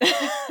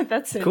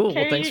 That's it. Cool.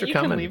 Kerry, Well, thanks for you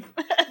can coming. leave.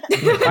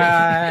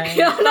 Bye.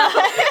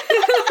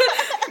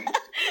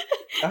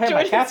 Oh, hey,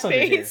 my cat's over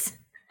here.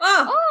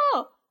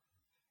 Oh.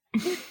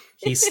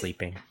 He's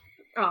sleeping.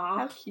 Aw.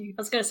 How cute.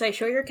 I was gonna say,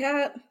 show your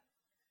cat.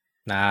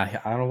 Nah,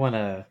 I don't want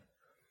to.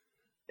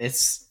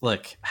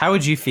 Look, how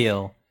would you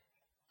feel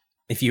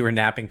if you were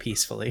napping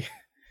peacefully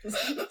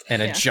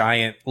and a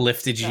giant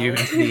lifted you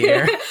into the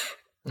air?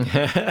 I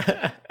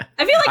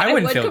feel like I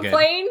would feel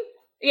complain. Good.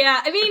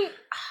 Yeah, I mean,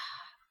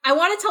 I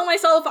want to tell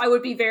myself I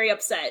would be very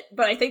upset,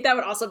 but I think that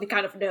would also be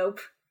kind of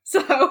dope.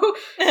 So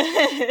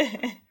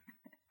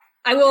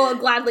I will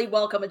gladly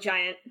welcome a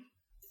giant.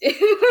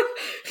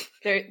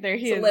 there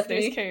he is.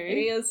 There's Kerry. There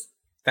he is.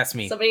 That's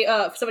me. Somebody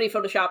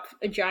Photoshop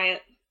a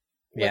giant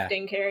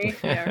lifting Kerry.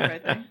 Yeah,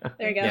 right there.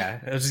 There you go. Yeah,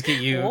 I'll just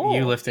get you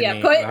lifting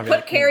me. Yeah,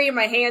 put Kerry in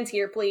my hands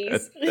here,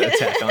 please.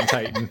 Attack on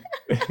Titan.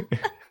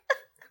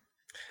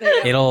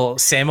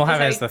 Sam will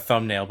have it as the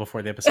thumbnail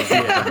before the episode.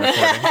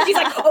 He's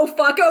like, oh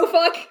fuck,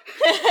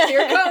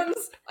 here it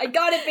comes. I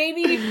got it,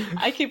 baby.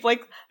 I keep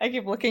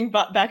looking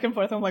back and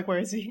forth. I'm like, where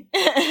is he?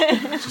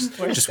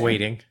 just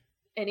waiting.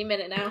 Any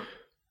minute now.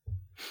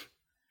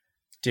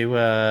 Do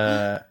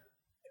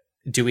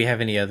we have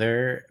any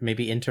other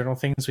maybe internal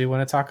things we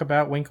want to talk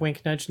about? Wink,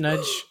 wink, nudge,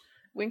 nudge.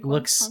 Wink,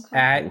 looks wink,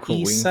 at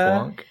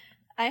Yssa.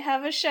 I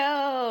have a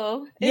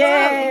show. It's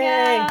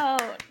Yay! coming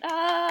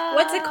out.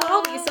 What's it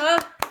called,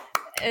 Yssa?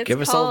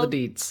 Give us all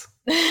the deets.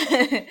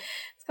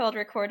 It's called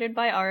Recorded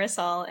by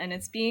RSL, and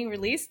it's being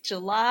released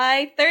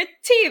July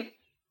 13th.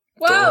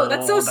 Whoa,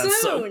 that's so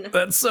soon.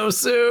 That's so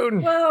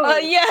soon. Whoa.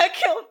 Yeah,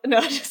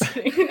 no, just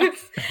kidding.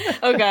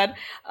 Oh God.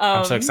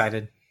 I'm so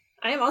excited.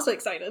 I am also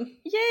excited.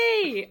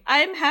 Yay!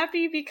 I'm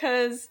happy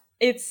because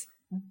it's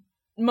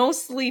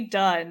mostly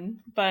done,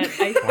 but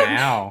I think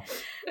Wow.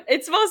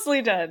 it's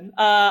mostly done.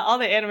 All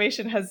the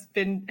animation has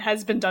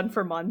been done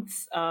for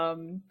months,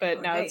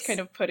 but now it's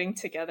kind of putting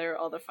together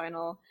all the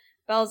final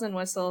bells and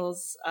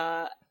whistles.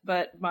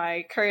 But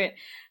my current,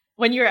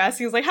 when you were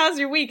asking, was like, "How's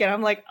your week?" and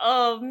I'm like,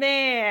 "Oh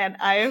man,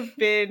 I've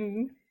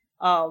been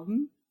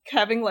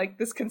having like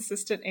this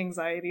consistent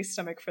anxiety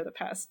stomach for the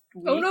past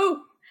week." Oh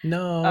no.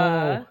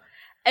 No.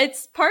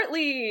 It's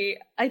partly,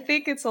 I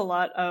think it's a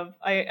lot of,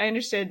 I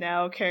understand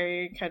now,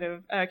 Kerry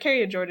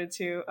and Jordan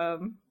too,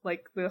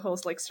 like the whole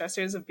like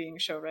stressors of being a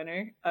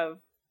showrunner, of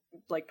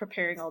like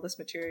preparing all this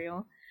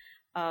material.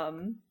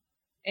 And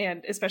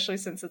especially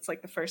since it's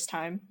like the first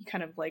time, you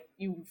kind of like,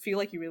 you feel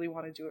like you really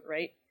want to do it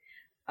right.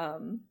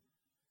 And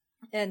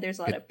there's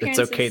a lot of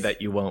appearances. It's okay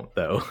that you won't,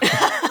 though.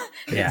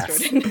 Yeah.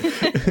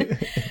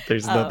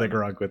 There's nothing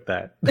wrong with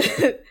that.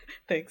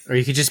 Thanks. Or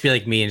you could just be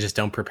like me and just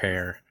don't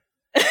prepare.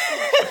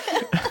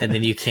 And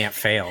then you can't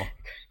fail.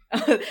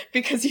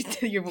 Because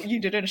you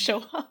didn't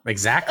show up.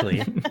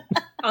 Exactly.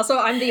 Also,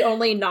 I'm the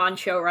only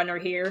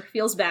non-showrunner here.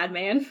 Feels bad,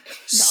 man.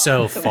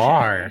 So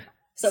far.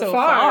 So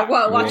far.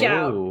 Well, watch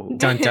out.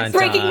 Dun, dun,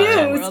 Breaking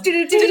dun. news.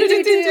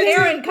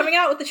 Erin coming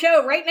out with the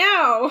show right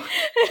now.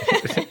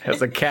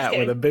 Has a cat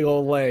with a big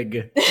old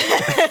leg.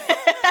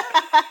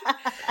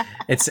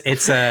 It's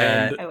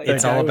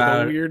all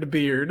about a weird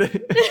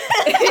beard.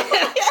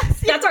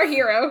 That's our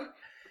hero.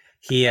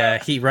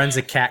 He runs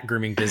a cat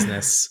grooming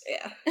business.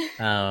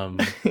 Yeah.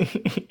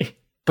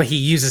 But he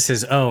uses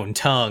his own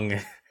tongue.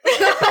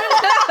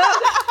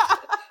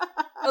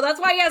 Oh,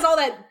 that's why he has all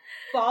that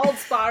bald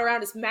spot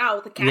around his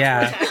mouth. The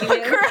cat's attacking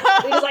him.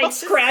 He just like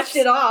scratched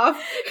it off.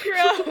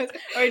 Gross.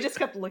 Or he just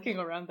kept looking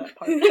around that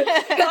part.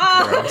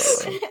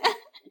 Gross.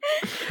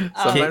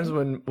 Sometimes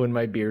when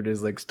my beard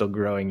is like still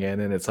growing in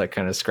and it's like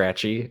kind of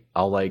scratchy,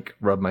 I'll like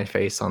rub my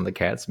face on the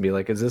cats and be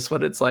like, is this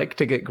what it's like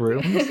to get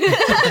groomed?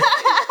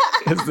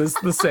 Is this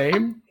the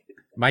same?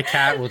 My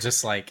cat will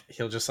just like,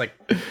 he'll just like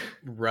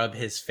rub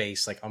his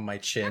face like on my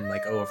chin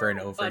like over and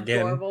over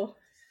Adorable. again.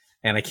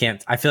 And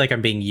I feel like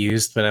I'm being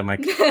used, but I'm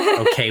like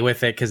okay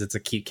with it because it's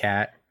a cute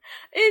cat.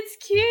 It's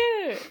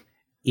cute.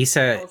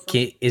 Yssa,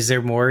 Awesome. Is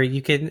there more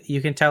you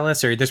can tell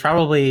us? Or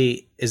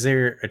is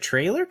there a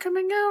trailer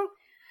coming out?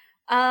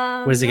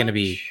 What is it going to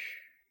be?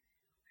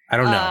 I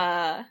don't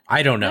know.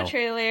 I don't know. No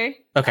trailer.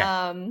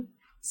 Okay.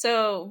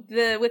 So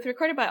with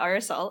Recorded by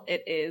RSL,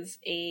 it is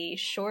a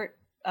short,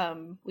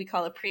 we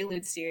call a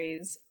prelude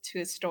series to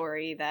a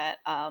story that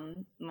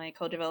my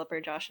co-developer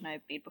Josh and I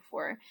have made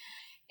before.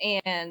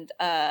 And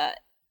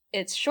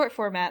it's short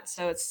format,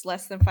 so it's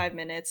less than 5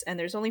 minutes, and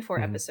there's only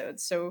 4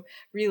 episodes. So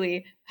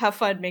really, have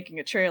fun making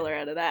a trailer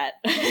out of that.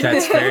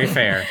 That's very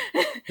fair.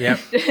 Yep.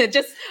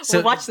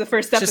 We'll watch the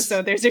first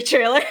episode. There's your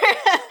trailer.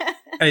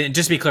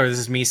 Just to be clear, this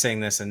is me saying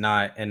this and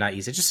not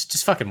Yssa.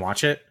 Just fucking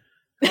watch it.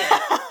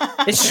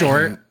 It's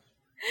short.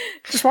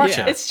 Just watch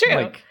it. It's true.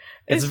 Like,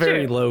 it's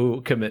very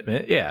low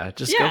commitment. Yeah,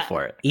 just go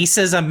for it.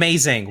 Yssa's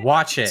amazing.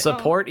 Watch it.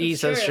 Support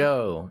Yssa's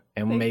show,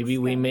 and maybe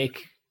we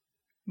make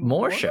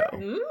more show.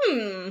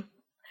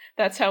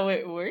 That's how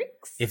it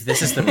works. If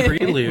this is the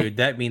prelude,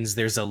 that means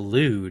there's a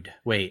lewd.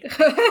 Wait.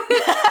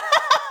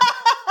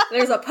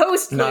 There's a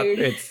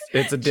postlude.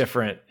 It's a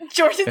different.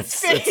 Jordan's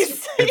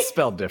face. It's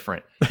spelled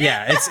different.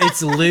 Yeah,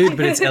 it's lewd,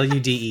 but it's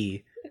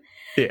LUDE.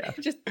 Yeah.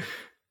 Just.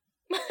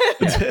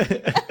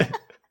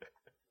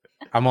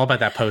 I'm all about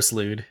that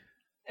postlude.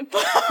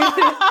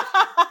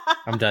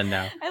 I'm done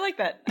now. I like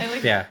that.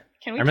 Yeah.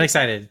 I'm really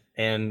excited,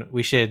 and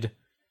we should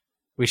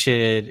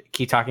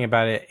keep talking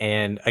about it.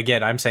 And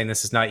again, I'm saying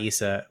this is not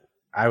Yssa.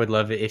 I would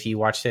love it if you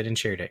watched it and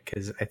shared it,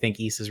 because I think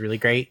Yssa is really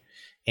great,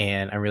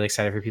 and I'm really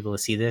excited for people to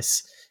see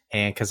this,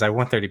 and because I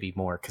want there to be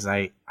more, because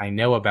I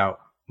know about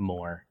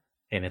more,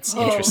 and it's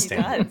interesting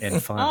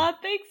and fun. Oh,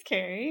 thanks,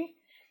 Kerry.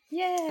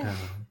 Yeah.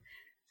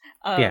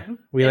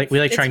 We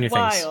like trying new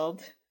wild.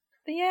 things.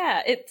 But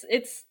yeah,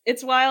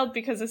 it's wild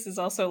because this is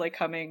also like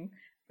coming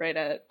right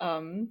at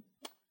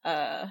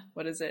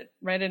what is it?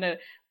 Right in an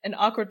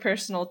awkward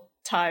personal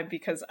time,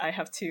 because I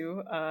have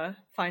to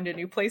find a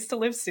new place to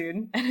live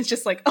soon, and it's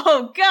just like,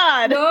 oh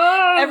god,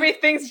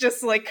 everything's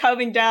just like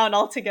coming down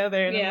all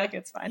together, and I'm like,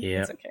 it's fine.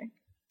 It's okay.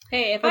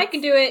 Hey, if I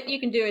can do it, you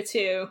can do it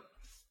too.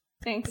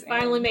 Thanks.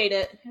 Finally made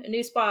it. A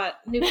new spot,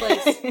 new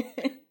place.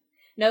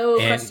 No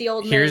crusty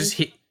old men. Here's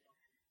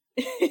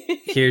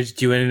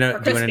do you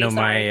want to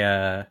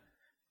know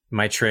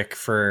my trick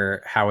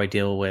for how I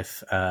deal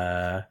with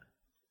the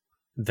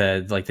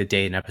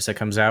day an episode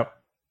comes out?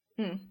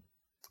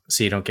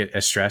 So you don't get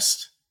as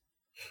stressed?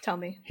 Tell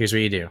me. Here's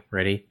what you do.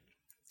 Ready?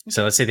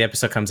 So let's say the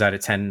episode comes out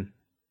at 10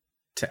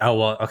 to, oh,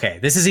 well, okay.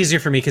 This is easier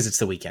for me because it's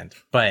the weekend,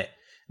 but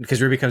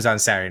because RWBY comes out on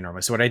Saturday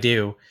normally. So what I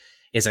do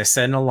is I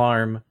set an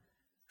alarm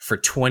for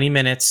 20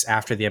 minutes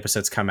after the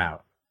episodes come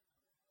out.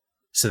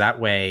 So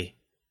that way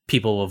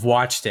people will have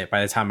watched it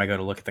by the time I go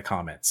to look at the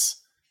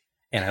comments.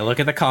 And I look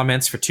at the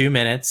comments for 2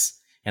 minutes,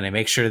 and I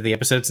make sure the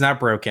episode's not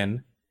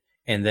broken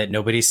and that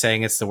nobody's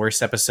saying it's the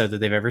worst episode that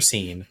they've ever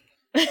seen.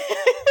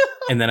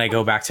 And then I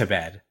go back to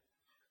bed.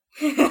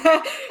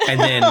 And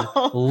then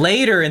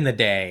later in the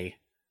day,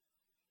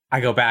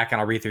 I go back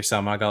and I'll read through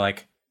some. And I'll go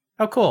like,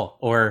 oh, cool.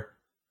 Or,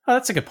 oh,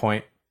 that's a good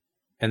point.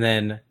 And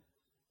then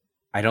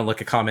I don't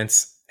look at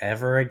comments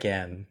ever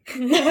again.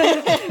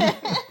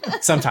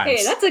 Sometimes.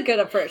 Hey, that's a good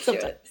approach to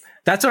it.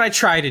 That's what I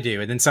try to do.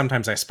 And then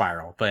sometimes I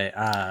spiral. But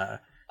for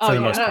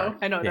the most part.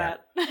 I know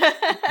that.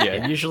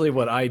 Yeah, usually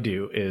what I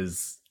do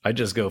is I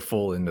just go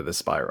full into the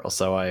spiral.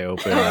 So I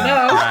open,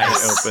 I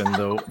open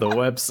the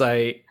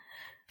website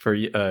for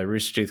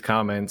Rooster Teeth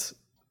comments,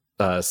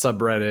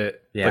 subreddit,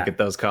 look at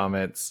those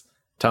comments,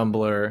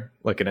 Tumblr,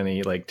 look at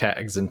any like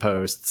tags and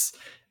posts,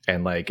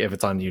 and like if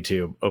it's on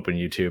YouTube, open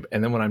YouTube.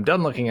 And then when I'm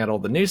done looking at all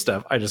the new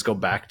stuff, I just go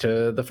back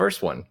to the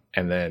first one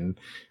and then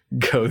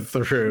go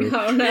through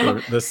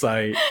the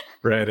site,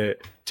 Reddit,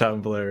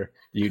 Tumblr,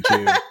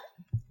 YouTube,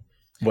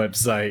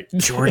 website.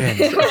 Jordan.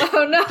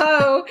 Oh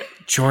no.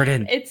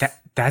 Jordan,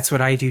 that's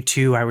what I do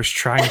too. I was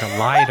trying to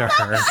lie to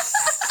her.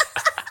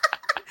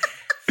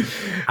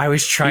 I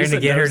was trying to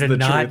get her to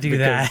not do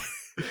that.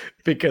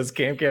 Because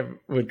Camp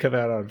would come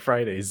out on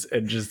Fridays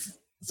and just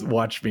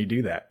watch me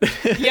do that.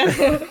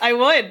 Yes, I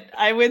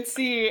would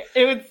see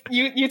it would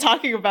you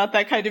talking about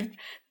that kind of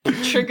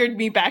triggered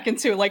me back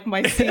into like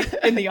my seat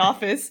in the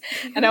office,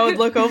 and I would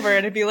look over and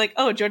it'd be like,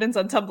 oh, Jordan's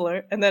on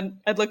Tumblr, and then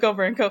I'd look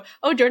over and go,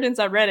 oh, Jordan's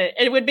on Reddit,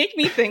 and it would make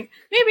me think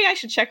maybe I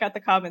should check out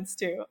the comments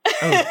too.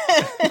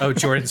 Oh,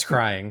 Jordan's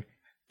crying.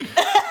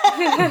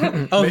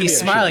 Oh, he's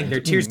smiling. They're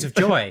tears of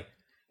joy.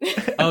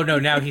 Oh no,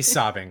 now he's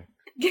sobbing.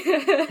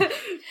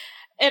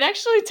 It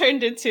actually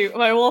turned into,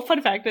 well, fun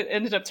fact, it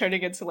ended up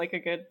turning into like a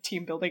good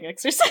team building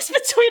exercise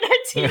between our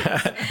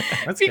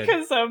teams.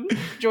 Because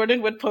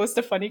Jordan would post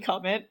a funny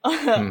comment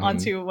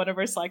onto one of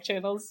our Slack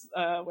channels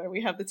where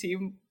we have the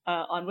team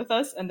on with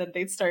us, and then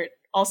they'd start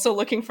also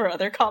looking for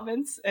other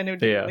comments, and it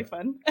would be really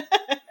fun.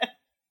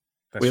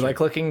 We like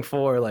looking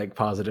for like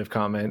positive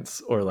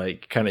comments or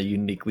like kind of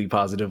uniquely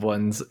positive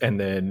ones, and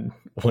then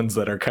ones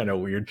that are kind of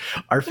weird.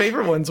 Our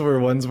favorite ones were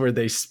ones where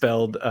they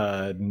spelled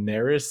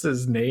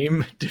Neris's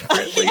name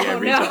differently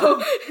every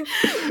time.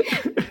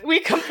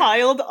 We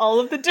compiled all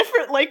of the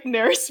different like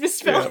Neris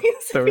misspellings. Yeah.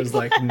 There was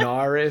like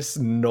Norris.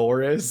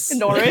 Norris.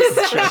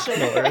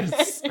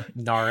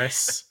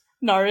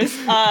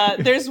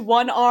 There's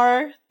one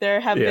R. There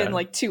have been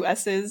like two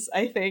S's,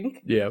 I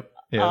think. Yep.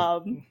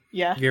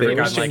 Yeah. Have you ever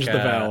gotten like the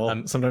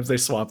vowel? Sometimes they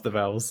swap the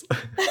vowels.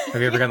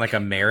 Have you ever gotten like a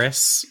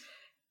Maris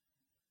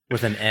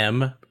with an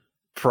M?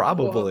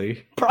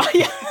 Probably.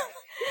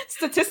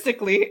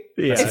 Statistically,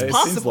 yeah, it's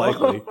possible. Seems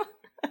likely.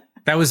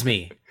 That was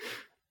me.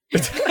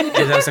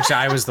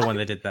 I was the one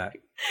that did that.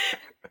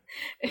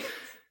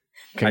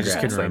 Congrats, I just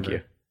couldn't remember.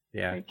 Thank you.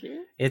 Yeah. Thank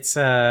you. It's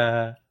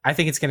I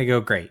think it's gonna go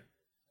great.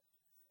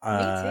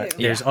 Me too.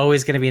 There's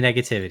always gonna be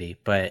negativity,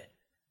 but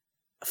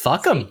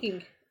fuck them.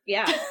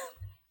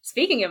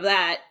 Speaking of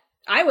that,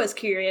 I was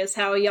curious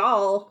how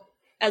y'all,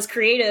 as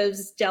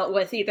creatives, dealt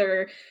with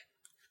either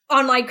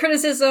online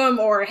criticism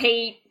or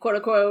hate, quote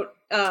unquote.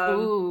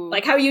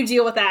 Like how you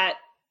deal with that,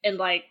 and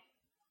like,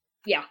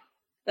 yeah,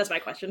 that's my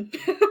question.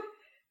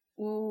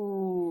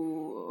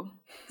 Ooh.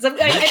 I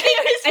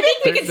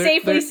think we can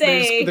safely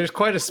say there's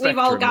quite a spectrum.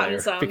 We've all gotten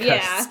there some,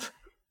 yeah.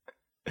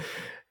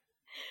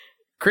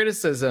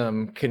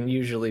 Criticism can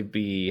usually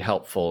be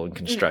helpful and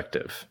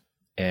constructive.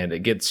 And it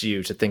gets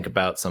you to think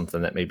about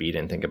something that maybe you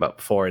didn't think about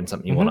before and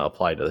something you want to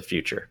apply to the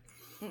future.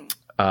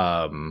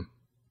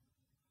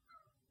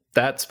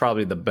 That's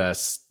probably the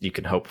best you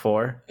can hope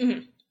for.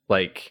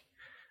 Like,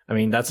 I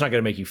mean, that's not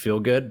going to make you feel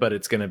good, but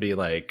it's going to be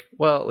like,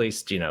 well, at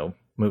least,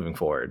 moving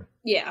forward.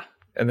 Yeah.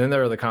 And then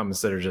there are the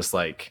comments that are just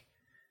like,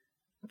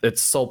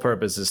 its sole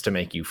purpose is to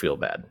make you feel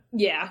bad.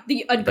 Yeah.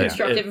 The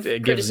unconstructive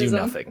it criticism. gives you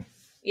nothing.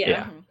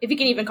 Yeah. If you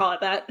can even call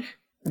it that.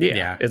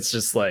 Yeah. It's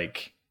just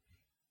like,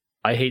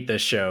 I hate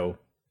this show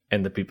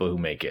and the people who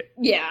make it.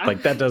 Yeah.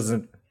 Like, that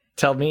doesn't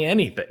tell me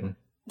anything.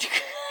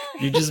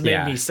 You just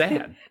made me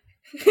sad.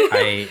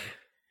 I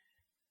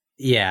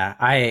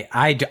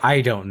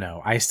don't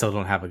know. I still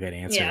don't have a good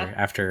answer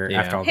after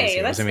all these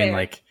years.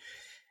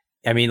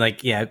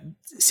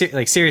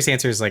 Serious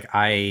answers. Like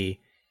I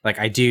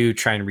do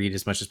try and read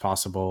as much as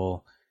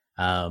possible.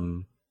 I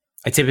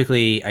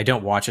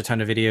don't watch a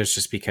ton of videos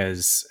just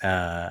because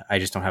I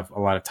just don't have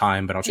a lot of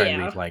time, but I'll try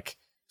and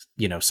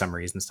read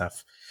summaries and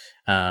stuff.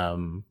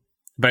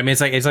 But I mean,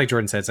 it's like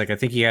Jordan said, it's like, I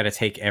think you got to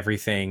take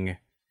everything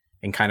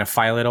and kind of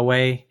file it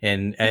away.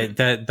 And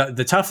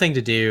the tough thing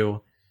to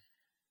do,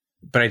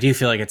 but I do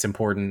feel like it's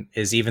important,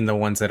 is even the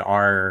ones that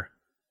are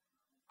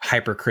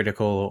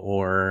hypercritical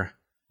or,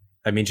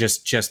 I mean,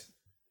 just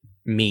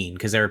mean,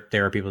 because there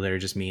are people that are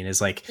just mean, is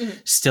like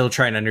still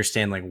trying to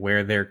understand like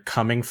where they're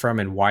coming from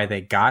and why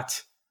they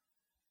got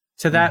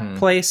to that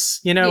place,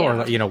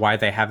 or, why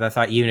they have that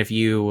thought, even if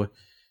you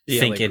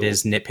think it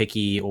is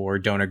nitpicky or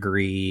don't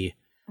agree.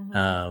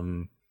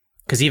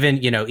 Because even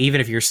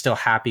if you're still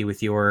happy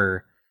with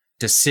your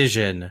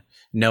decision,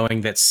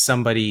 knowing that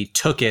somebody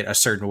took it a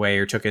certain way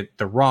or took it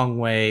the wrong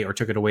way or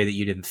took it a way that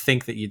you didn't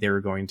think that they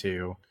were going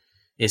to,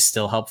 is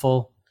still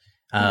helpful.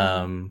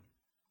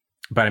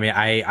 But I mean,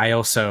 I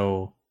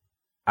also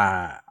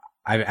I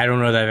don't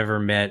know that I've ever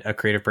met a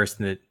creative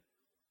person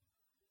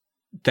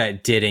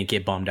that didn't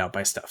get bummed out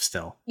by stuff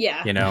still.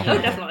 Yeah. Oh,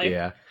 definitely.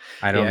 Yeah.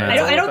 I don't know.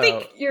 I don't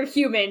think you're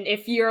human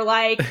if you're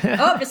like,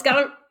 oh, just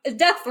got a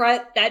death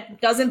threat.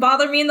 That doesn't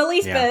bother me in the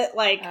least bit.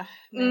 Like,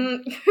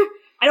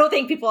 I don't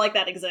think people like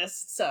that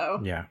exist.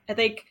 So I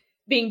think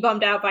being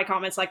bummed out by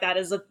comments like that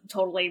is a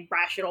totally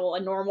rational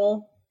and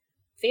normal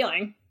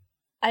feeling.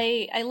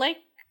 I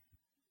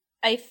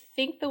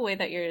think the way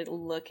that you're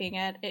looking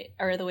at it,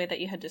 or the way that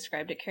you had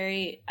described it,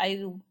 Kerry,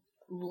 I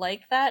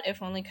like that,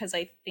 if only because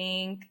I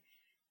think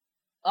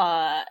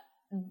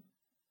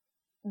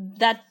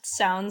that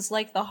sounds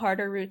like the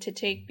harder route to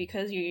take,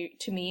 because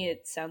to me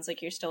it sounds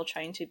like you're still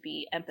trying to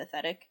be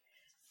empathetic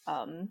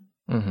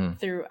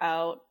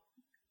throughout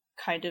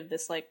kind of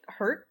this like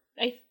hurt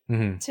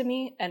to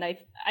me, and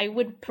I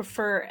would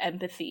prefer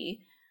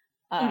empathy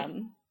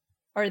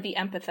or the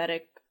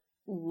empathetic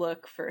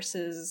look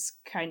versus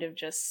kind of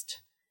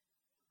just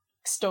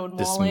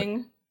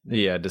stonewalling.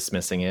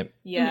 Dismissing it.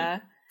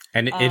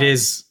 And it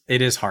is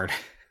hard.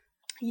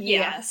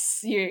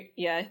 Yes,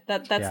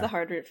 that's the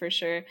hard route for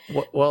sure.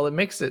 Well, it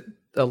makes it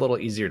a little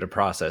easier to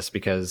process,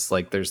 because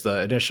like there's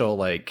the initial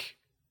like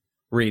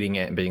reading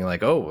it and being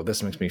like, oh,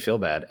 this makes me feel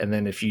bad, and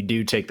then if you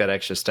do take that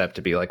extra step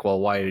to be like, well,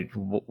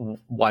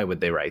 why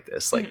would they write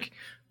this? Like,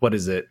 what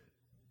is it,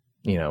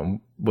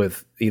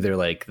 with either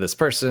like this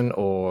person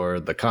or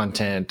the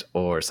content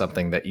or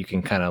something that you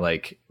can kind of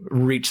like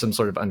reach some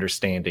sort of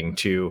understanding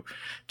to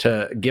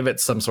give it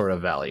some sort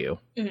of value,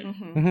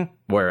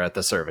 where at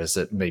the surface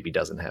it maybe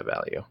doesn't have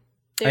value.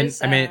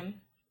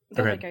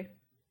 Okay.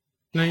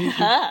 No,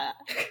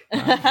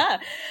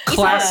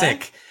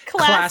 classic.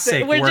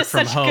 We're work just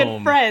from such home.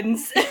 good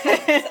friends. I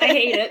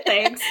hate it.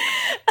 Thanks.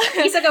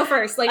 Yssa, go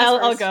first.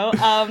 I'll go.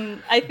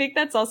 I think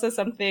that's also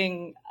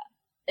something.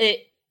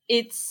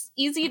 It's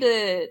easy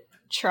to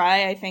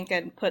try, I think,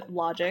 and put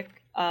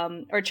logic,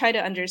 or try to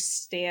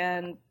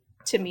understand,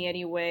 to me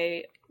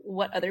anyway,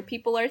 what other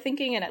people are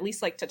thinking, and at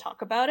least like to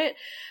talk about it.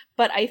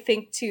 But I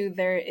think too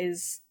there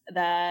is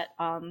that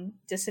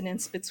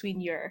dissonance between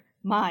your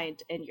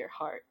mind and your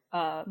heart.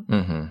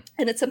 And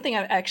it's something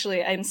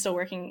I'm still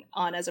working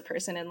on as a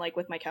person, and like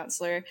with my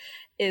counselor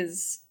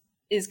is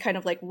kind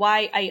of like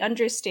why I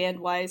understand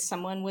why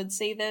someone would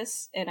say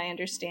this, and I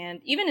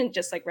understand even in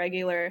just like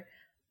regular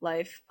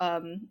life,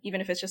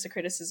 even if it's just a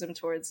criticism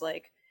towards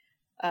like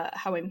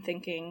how I'm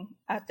thinking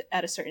at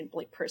a certain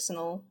like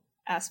personal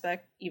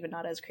aspect, even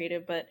not as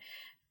creative, but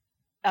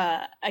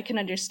I can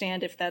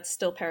understand if that's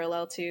still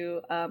parallel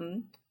to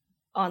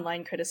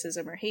online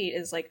criticism or hate,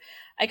 is like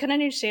I can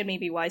understand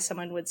maybe why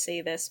someone would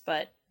say this,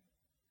 but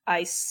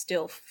I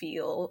still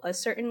feel a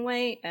certain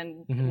way,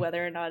 and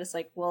whether or not it's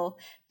like, well,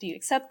 do you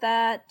accept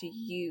that?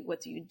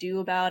 What do you do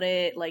about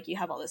it? Like, you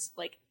have all this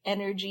like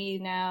energy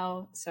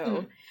now,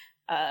 so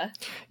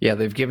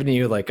they've given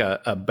you like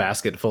a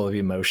basket full of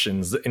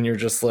emotions, and you're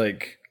just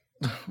like,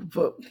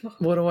 but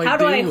what do I do? How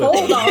do I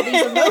hold all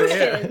these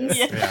emotions?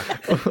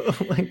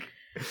 Like,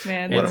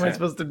 man, what am I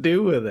supposed to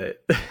do with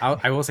it?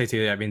 I will say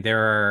too, I mean,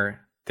 there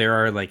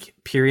are like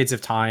periods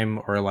of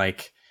time, or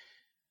like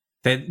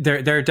that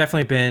there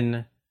definitely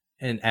been,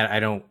 and I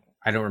don't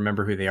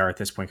remember who they are at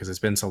this point because it's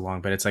been so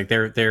long, but it's like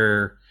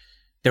there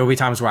will be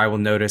times where I will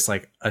notice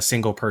like a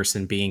single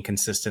person being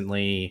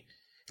consistently,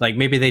 like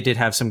maybe they did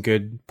have some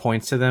good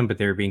points to them, but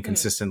they were being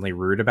consistently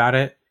rude about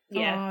it,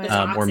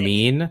 or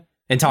mean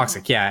and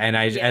toxic. And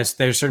as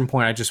there's a certain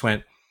point, I just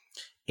went,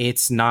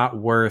 it's not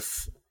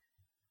worth,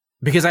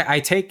 because I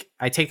take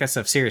that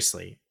stuff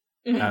seriously,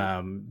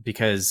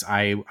 because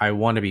I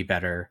want to be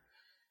better,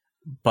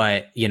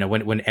 but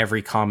when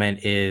every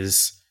comment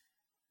is,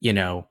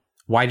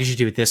 why did you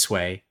do it this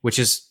way, which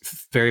is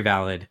very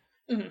valid.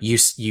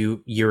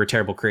 You're a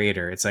terrible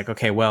creator. It's like,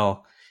 okay,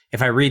 well,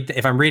 if I'm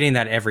reading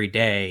that every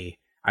day,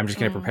 I'm just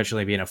going to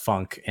perpetually be in a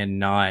funk and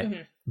not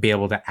be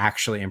able to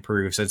actually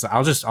improve. So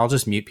I'll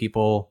just mute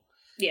people.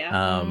 Like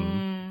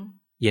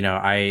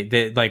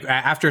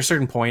after a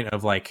certain point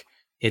of like,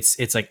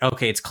 it's like,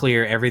 okay, it's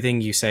clear everything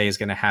you say is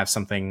going to have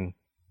something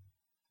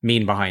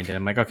mean behind it.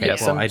 I'm like, okay,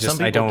 some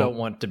people don't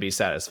want to be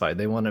satisfied.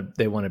 They want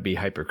to be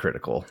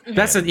hypercritical.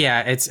 That's it.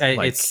 Yeah. It's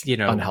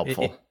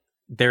unhelpful.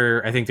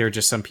 I think there are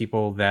just some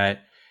people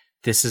that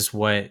that's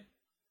what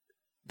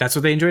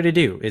they enjoy to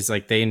do, is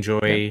like they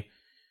enjoy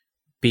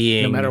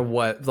being, no matter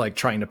what, like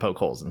trying to poke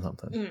holes in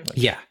something.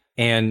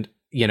 And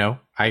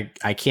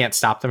I can't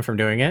stop them from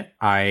doing it.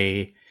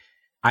 I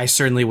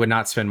certainly would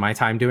not spend my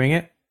time doing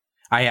it.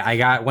 I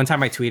got one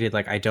time I tweeted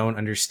like, I don't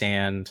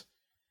understand,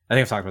 I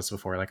think I've talked about this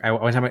before, like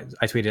one time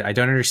I tweeted, I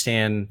don't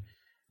understand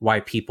why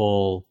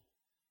people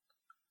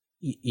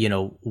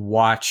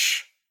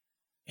watch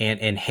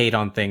and hate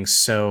on things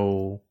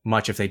so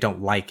much if they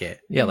don't like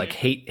it. Like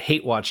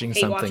hate watching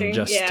something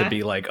to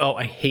be like, oh,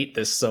 I hate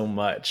this so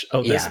much.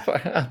 Oh,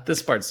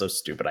 this part's so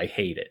stupid, I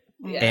hate it.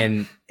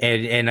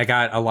 And I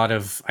got a lot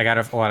of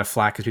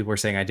flack because people were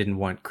saying I didn't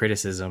want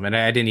criticism, and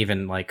I didn't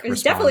even like There's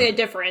respond. definitely a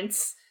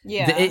difference.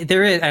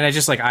 There is, and I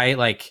just like, I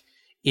like,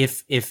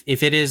 if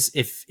it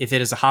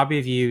is a hobby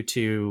of you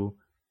to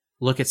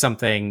look at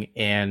something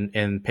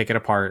and pick it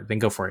apart, then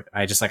go for it.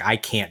 I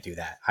can't do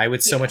that. I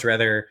would so much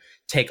rather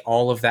take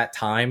all of that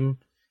time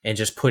and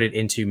just put it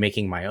into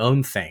making my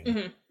own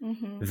thing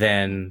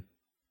than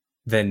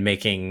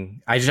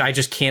making, I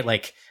just can't,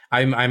 like,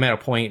 I'm at a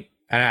point,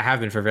 and I have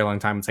been for a very long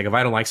time. It's like, if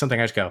I don't like something,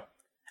 I just go,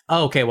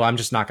 oh, okay, well, I'm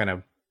just not going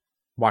to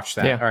watch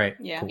that. All right.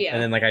 Cool.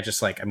 And then like, I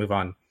just like, I move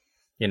on,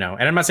 and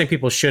I'm not saying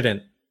people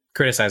shouldn't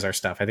criticize our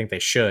stuff. I think they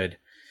should.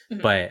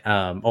 But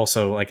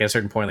also, like, at a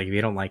certain point, like, if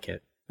you don't like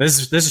it,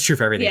 this is true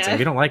for everything. It's like, if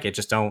you don't like it,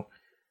 just don't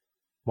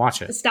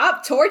watch it.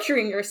 Stop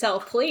torturing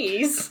yourself,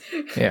 please.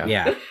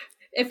 Yeah.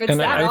 If it's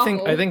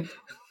awful. I think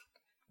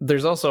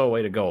there's also a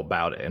way to go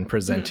about it and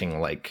presenting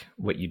like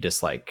what you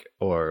dislike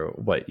or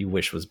what you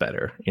wish was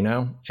better, you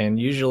know? And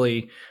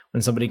usually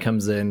when somebody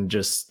comes in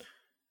just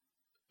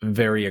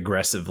very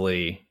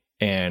aggressively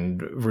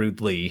and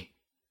rudely,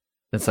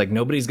 it's like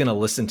nobody's going to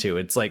listen to.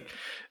 It's like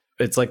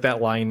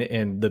that line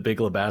in The Big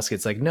Lebowski.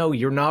 It's like, no,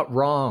 you're not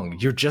wrong.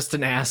 You're just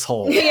an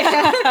asshole.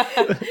 Yeah,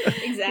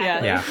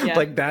 exactly. Yeah.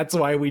 Like, that's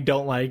why we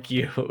don't like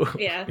you.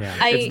 Yeah.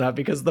 It's not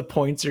because the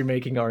points you're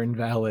making are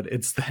invalid.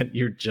 It's that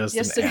you're just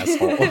an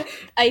asshole.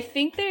 I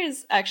think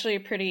there's actually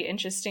a pretty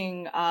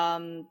interesting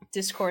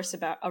discourse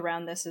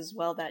around this as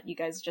well that you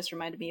guys just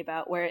reminded me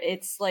about, where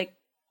it's like,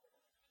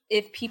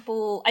 if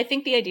people, I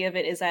think the idea of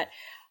it is that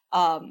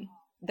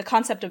the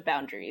concept of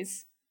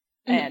boundaries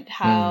and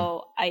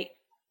how I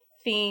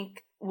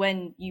think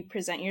when you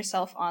present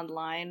yourself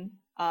online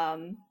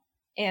and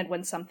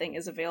when something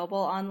is available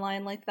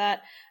online like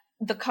that,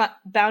 the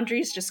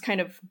boundaries just kind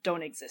of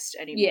don't exist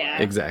anymore.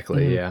 Yeah,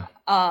 exactly. Yeah.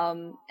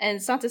 And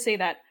it's not to say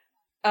that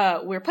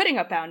we're putting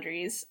up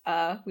boundaries.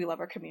 We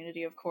love our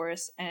community, of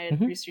course, and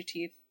Rooster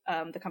Teeth,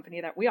 the company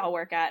that we all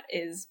work at,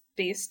 is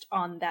based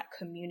on that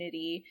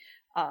community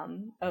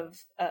of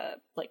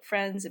like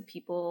friends and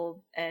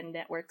people and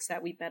networks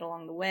that we've met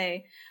along the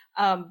way.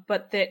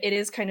 But it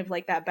is kind of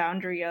like that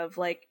boundary of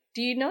like,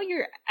 do you know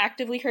you're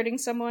actively hurting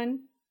someone?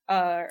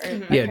 Or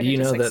do you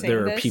know that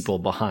there are people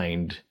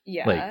behind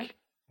like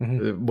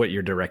what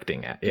you're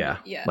directing at? Yeah.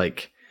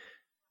 Like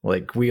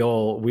we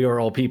are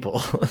all people.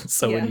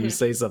 So when you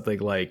say something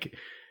like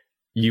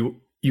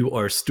you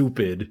are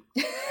stupid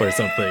or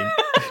something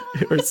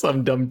or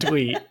some dumb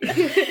tweet,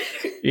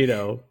 you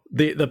know,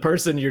 the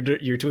person you're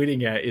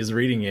tweeting at is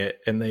reading it,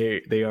 and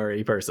they are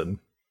a person.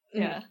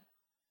 Yeah.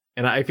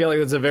 And I feel like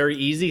it's a very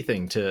easy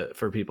thing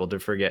for people to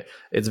forget.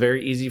 It's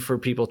very easy for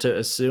people to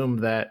assume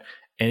that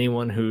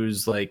anyone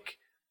who's like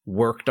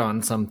worked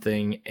on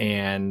something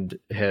and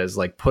has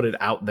like put it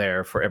out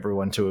there for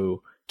everyone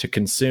to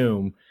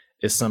consume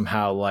is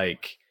somehow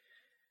like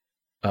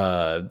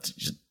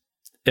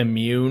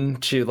immune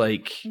to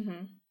like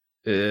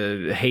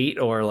hate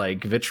or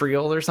like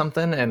vitriol or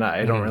something. And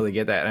I don't really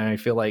get that. And I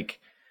feel like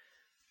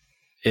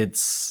it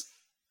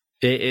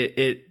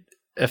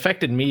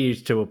affected me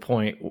to a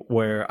point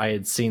where I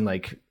had seen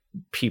like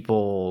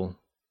people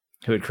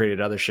who had created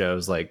other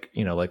shows, like,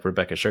 you know, like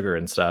Rebecca Sugar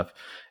and stuff,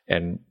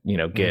 and, you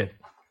know, get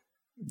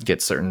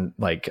certain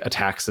like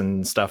attacks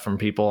and stuff from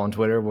people on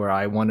Twitter, where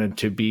I wanted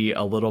to be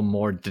a little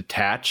more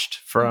detached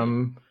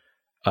from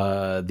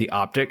the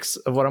optics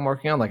of what I'm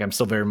working on. Like, I'm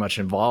still very much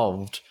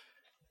involved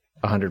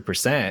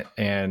 100%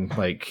 and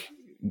like,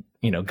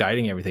 you know,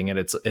 guiding everything, and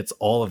it's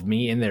all of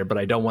me in there, but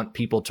I don't want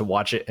people to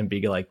watch it and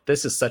be like,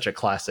 this is such a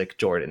classic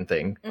Jordan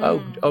thing.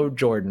 Oh,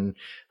 Jordan,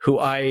 who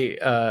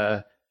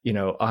I you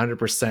know,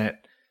 100%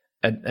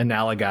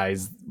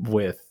 analogize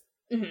with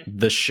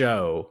the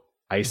show.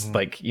 I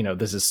like, you know,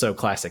 this is so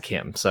classic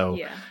him. So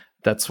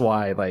that's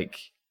why like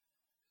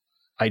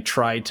I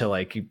try to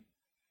like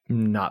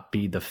not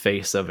be the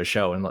face of a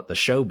show and let the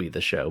show be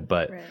the show,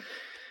 but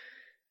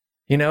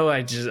you know,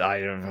 I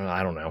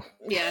don't know.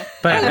 Yeah.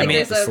 But I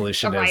mean, the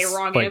solution is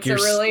wrong like answer,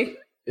 really.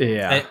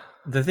 Yeah.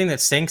 The thing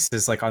that stinks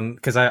is like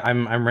because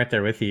I'm right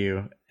there with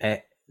you.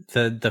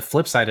 The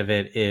flip side of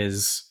it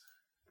is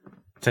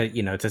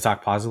to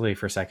talk positively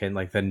for a second,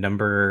 like the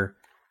number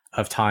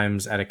of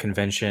times at a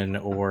convention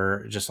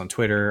or just on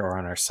Twitter or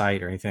on our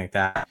site or anything like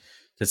that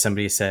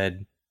somebody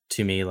said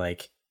to me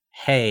like,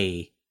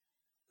 hey,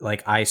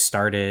 like I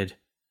started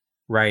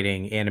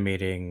writing,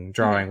 animating,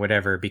 drawing,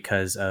 whatever,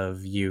 because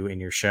of you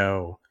and your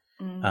show.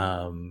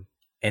 And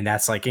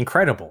that's like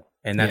incredible.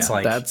 And that's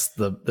like, that's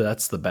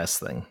the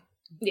best thing.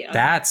 Yeah.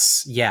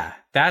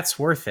 That's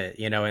worth it,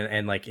 you know?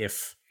 And like,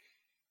 if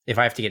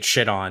I have to get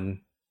shit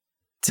on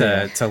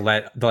to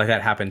let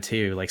that happen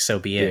too, like, so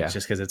be it.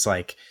 Just cause it's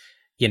like,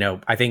 you know,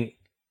 I think,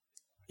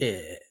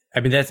 I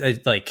mean, that's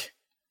like,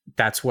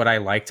 that's what I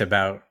liked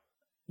about,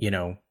 you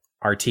know,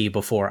 RT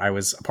before I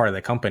was a part of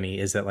the company,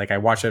 is that like I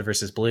watched Red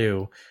versus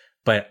Blue,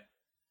 but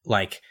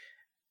like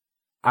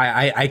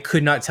I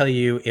could not tell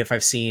you if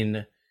I've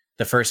seen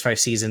the first 5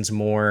 seasons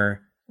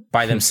more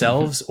by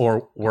themselves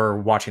or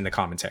were watching the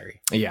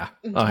commentary. Yeah,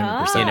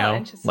 100%. You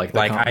know, like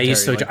I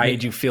used to, I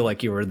made you feel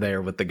like you were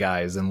there with the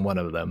guys in one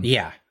of them.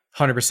 Yeah,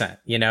 100%.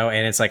 You know,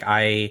 and it's like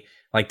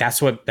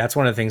that's one of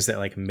the things that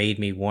like made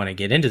me want to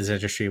get into this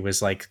industry,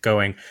 was like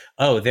going,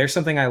 oh, there's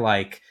something I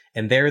like,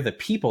 and they're the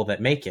people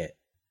that make it.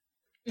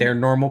 They're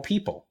normal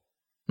people.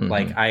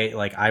 Like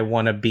I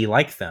want to be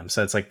like them.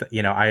 So it's like,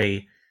 you know,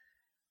 I've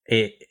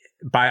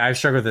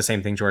struggled with the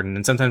same thing, Jordan.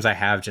 And sometimes I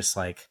have just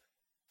like,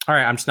 all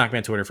right, I'm just not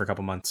going to Twitter for a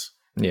couple months.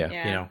 Yeah.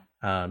 You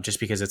know, just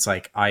because it's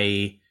like,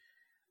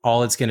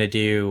 all it's going to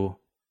do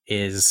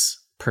is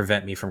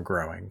prevent me from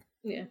growing.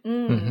 Yeah.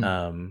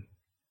 And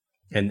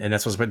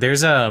that's but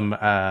there's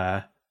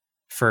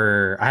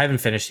I haven't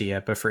finished it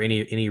yet, but for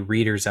any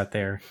readers out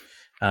there,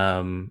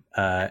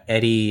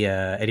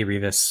 Eddie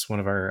Rivas, one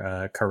of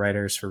our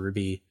co-writers for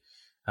RWBY,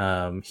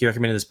 he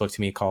recommended this book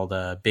to me called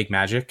Big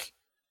Magic.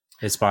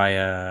 It's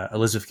by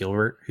Elizabeth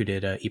Gilbert, who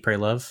did Eat, Pray,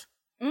 Love.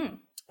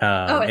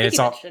 I think you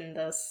mentioned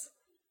this.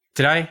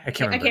 Did I? I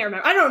can't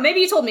remember. I don't know. Maybe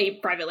you told me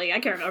privately. I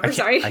can't remember.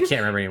 Sorry. I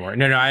can't remember anymore.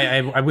 No.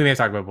 I we may have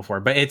talked about it before,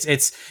 but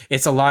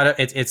it's a lot of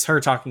it's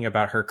her talking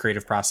about her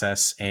creative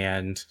process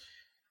and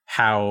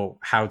how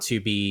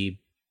to be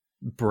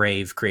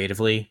brave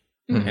creatively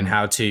and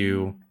how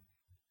to,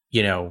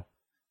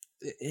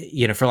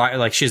 for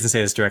like she doesn't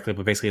say this directly,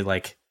 but basically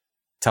like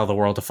tell the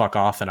world to fuck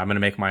off and I'm going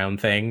to make my own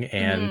thing.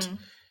 And,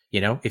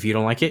 if you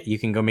don't like it, you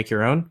can go make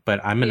your own,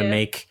 but I'm going to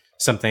make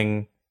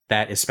something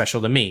that is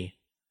special to me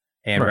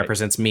and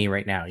represents me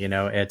right now.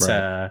 It's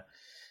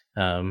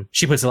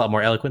she puts it a lot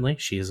more eloquently.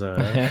 She's a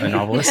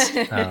novelist.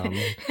 I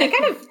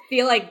kind of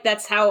feel like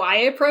that's how I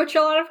approach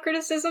a lot of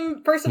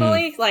criticism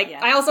personally.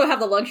 I also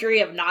have the luxury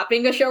of not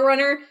being a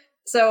showrunner.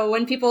 So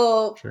when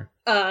people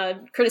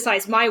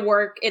criticize my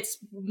work, it's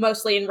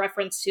mostly in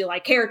reference to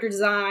like character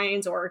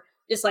designs or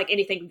just like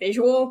anything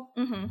visual.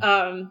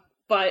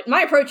 But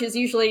my approach is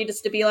usually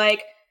just to be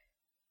like,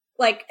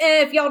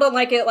 if y'all don't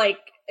like it,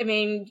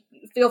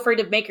 feel free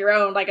to make your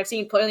own. Like I've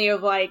seen plenty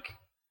of like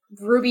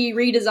RWBY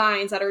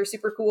redesigns that are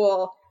super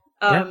cool.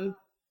 And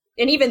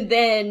even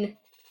then,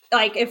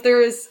 like if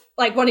there's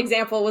like one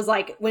example was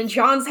like when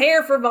John's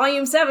hair for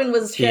Volume 7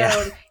 was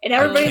shown, and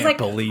everybody's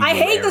like, I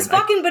hate this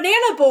fucking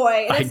banana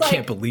boy. And I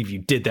can't believe you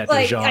did that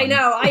to John. I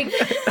know.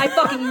 I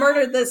fucking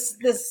murdered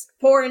this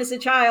poor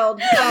innocent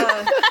child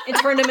and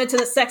turned him into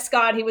the sex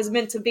god he was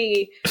meant to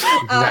be.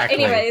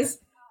 Exactly. Anyways,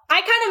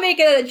 I kind of make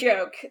it a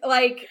joke.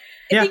 Like,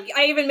 I think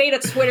I even made a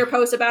Twitter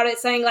post about it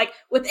saying, like,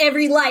 with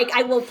every like,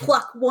 I will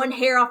pluck one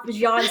hair off of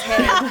John's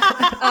head.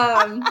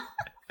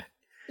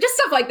 Just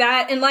stuff like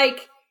that. And,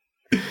 like,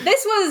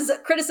 this was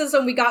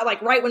criticism we got,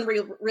 like, right when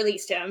we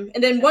released him.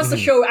 And then once the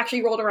show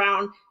actually rolled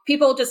around,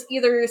 people just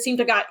either seemed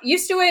to got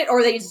used to it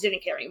or they just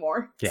didn't care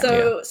anymore.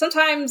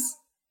 Sometimes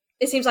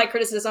it seems like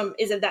criticism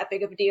isn't that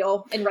big of a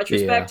deal in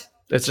retrospect.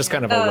 Yeah. It's just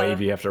kind of a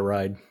wave you have to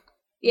ride.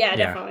 Yeah,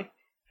 definitely.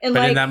 And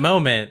but in that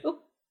moment...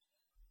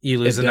 You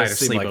lose a night of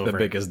sleep like over the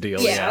biggest deal.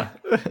 Yeah.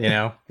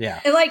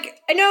 And like,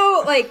 I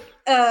know, like,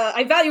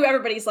 I value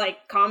everybody's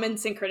like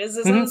comments and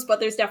criticisms, but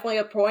there's definitely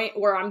a point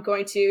where I'm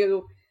going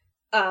to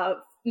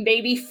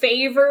maybe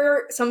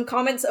favor some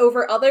comments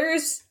over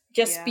others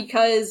just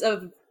because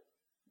of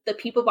the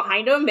people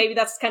behind them. Maybe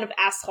that's kind of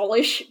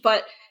asshole-ish,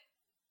 but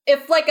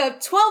if like a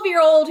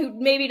 12-year-old who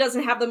maybe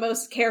doesn't have the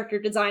most character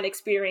design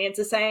experience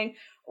is saying,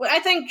 I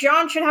think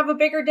John should have a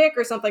bigger dick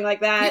or something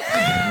like that.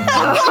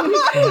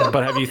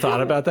 But have you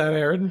thought about that,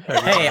 Erin?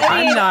 Hey,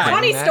 I'm not.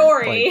 Funny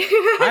story.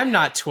 I'm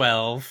not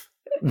 12.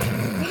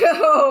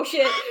 Oh,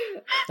 shit.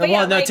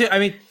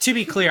 To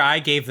be clear, I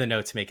gave the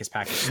note to make his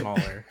package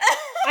smaller.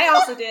 I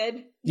also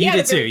did. You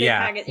did too, We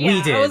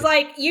did. I was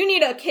like, you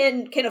need to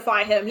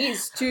kinify him.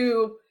 He's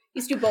too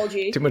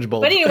bulgy. Too much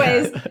bulge. But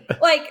anyways,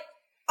 like,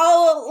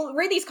 I'll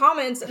read these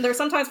comments, and they're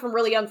sometimes from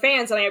really young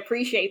fans, and I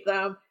appreciate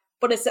them.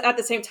 But it's at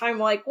the same time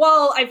like,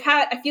 well, I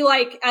feel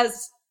like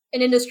as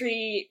an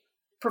industry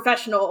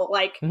professional,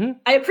 like,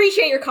 I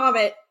appreciate your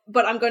comment,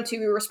 but I'm going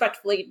to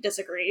respectfully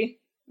disagree.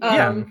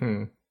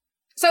 So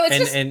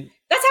it's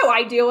that's how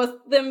I deal with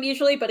them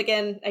usually. But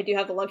again, I do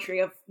have the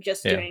luxury of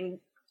just doing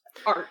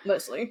art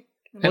mostly.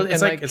 Well,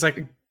 it's like,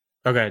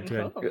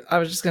 okay. I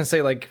was just going to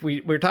say, like,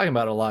 we're talking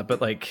about it a lot,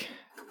 but like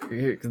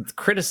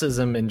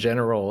criticism in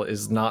general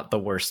is not the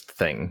worst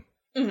thing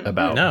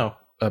about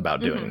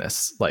doing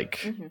this.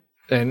 Like,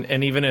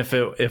 And even if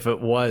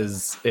it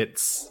was,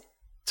 it's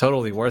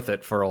totally worth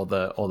it for all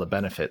the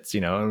benefits,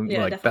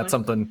 definitely. That's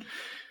something,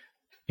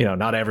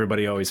 not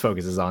everybody always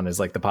focuses on is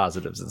like the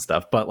positives and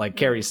stuff. But like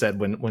Kerry said,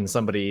 when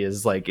somebody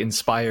is like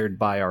inspired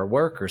by our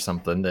work or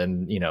something,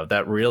 then,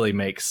 that really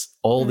makes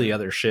all the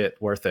other shit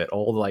worth it.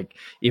 All like,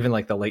 even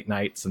like the late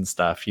nights and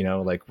stuff,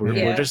 like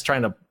we're just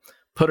trying to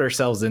put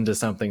ourselves into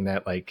something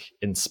that like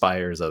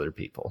inspires other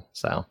people.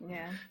 So,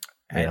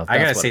 I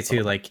gotta say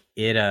too, like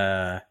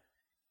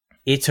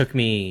it took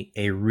me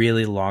a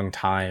really long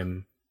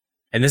time,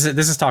 and this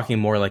is talking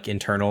more like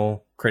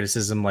internal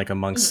criticism, like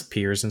amongst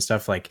peers and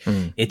stuff. Like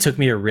it took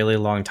me a really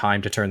long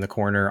time to turn the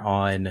corner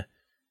on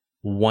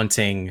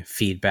wanting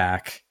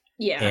feedback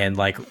and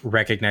like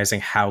recognizing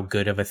how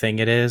good of a thing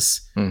it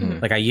is.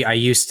 Like I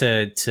used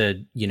to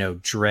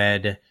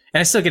dread, and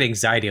I still get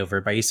anxiety over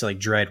it, but I used to like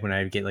dread when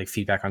I would get like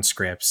feedback on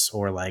scripts,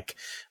 or like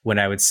when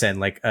I would send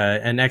like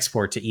an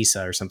export to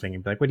Yssa or something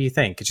and be like, what do you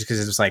think? Just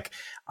because it was like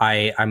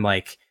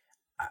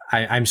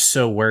I'm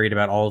so worried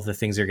about all of the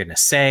things they're going to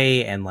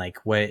say, and like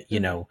what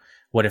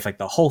if like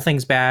the whole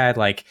thing's bad?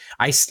 Like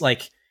it's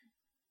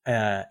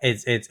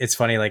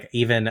funny. Like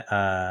even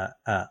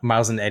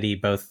Miles and Eddie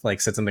both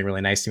like said something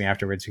really nice to me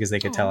afterwards because they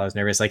could tell I was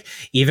nervous. Like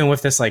even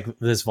with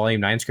this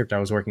Volume 9 script I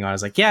was working on, I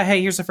was like, yeah,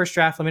 hey, here's the first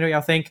draft. Let me know what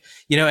y'all think.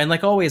 And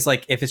like always,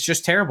 like if it's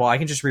just terrible, I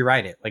can just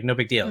rewrite it. Like no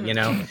big deal.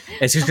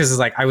 It's just because it's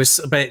like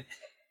but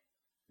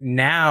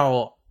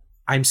now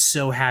I'm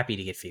so happy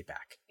to get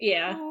feedback.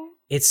 Yeah.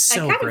 It's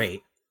so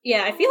great.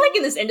 Yeah, I feel like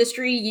in this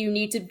industry, you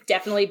need to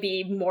definitely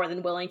be more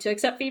than willing to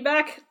accept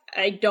feedback.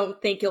 I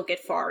don't think you'll get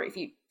far if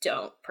you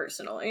don't,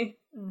 personally.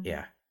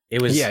 Yeah.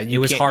 It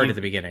was hard at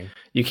the beginning.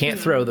 You can't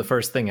throw the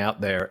first thing out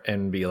there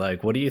and be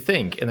like, what do you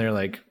think? And they're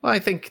like, well, I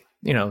think,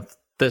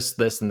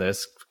 this, and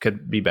this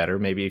could be better.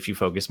 Maybe if you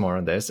focus more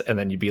on this. And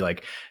then you'd be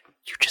like,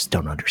 you just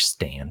don't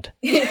understand.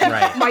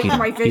 Right.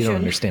 my vision. You don't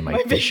understand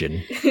my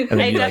vision. And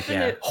then you're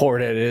like,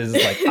 Hornet is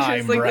like,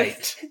 I'm like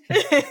right.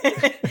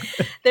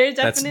 There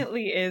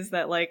definitely is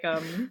that, like,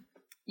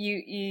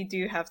 you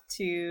do have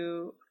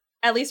to,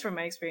 at least from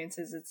my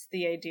experiences, it's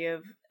the idea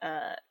of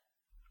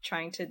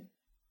trying to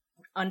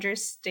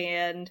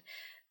understand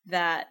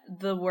that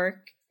the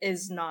work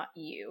is not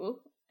you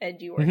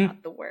and you are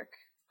not the work.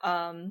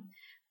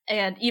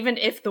 And even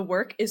if the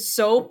work is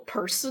so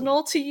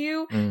personal to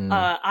you,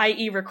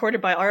 i.e.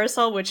 recorded by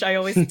RSL, which I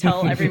always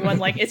tell everyone,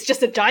 like, it's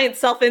just a giant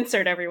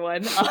self-insert,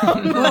 everyone.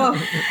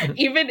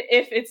 Even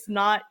if it's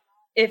not,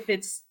 if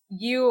it's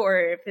you, or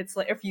if it's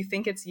like, if you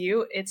think it's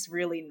you, it's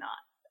really not.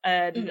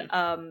 And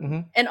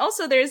and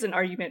also there's an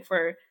argument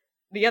for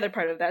the other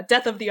part of that,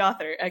 death of the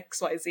author,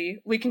 XYZ.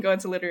 We can go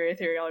into literary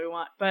theory all we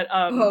want, but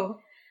I'm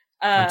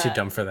too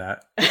dumb for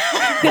that.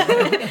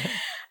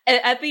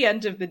 At the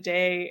end of the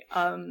day,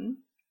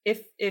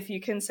 if you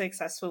can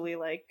successfully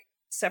like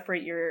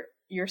separate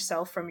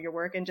yourself from your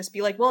work and just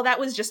be like, well, that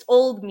was just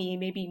old me,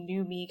 maybe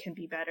new me can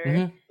be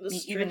better.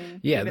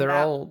 Even they're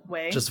all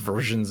just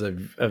versions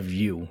of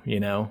you,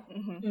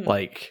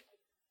 like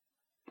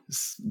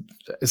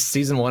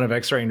season 1 of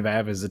X-Ray and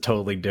Vav is a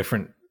totally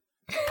different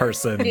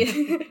person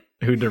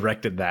who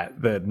directed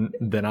that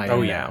than I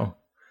am now.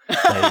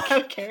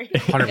 Like, Kerry.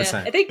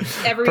 100%. I think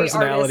every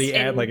personality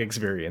artist and like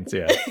experience.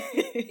 Yeah.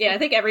 Yeah, I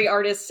think every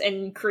artist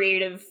and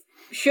creative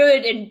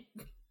should and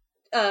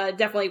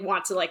definitely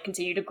want to like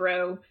continue to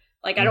grow.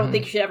 Like, I don't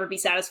think you should ever be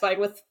satisfied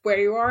with where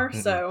you are.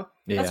 So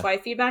that's why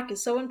feedback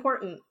is so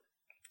important.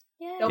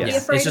 Yeah. Don't be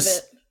afraid of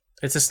it.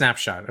 It's a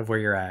snapshot of where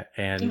you're at,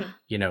 and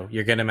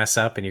you're gonna mess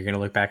up, and you're gonna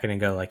look back at it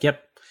and go like,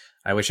 "Yep,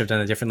 I wish I've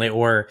done it differently."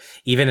 Or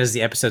even as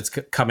the episode's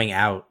coming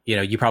out,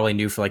 you probably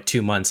knew for like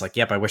 2 months, like,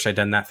 "Yep, I wish I'd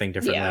done that thing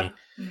differently."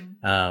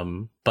 Yeah.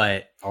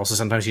 But also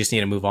sometimes you just need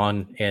to move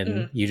on,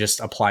 and you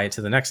just apply it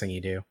to the next thing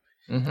you do.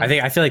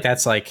 I feel like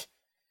that's like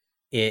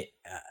it.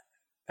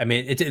 I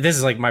mean, this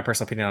is like my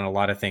personal opinion on a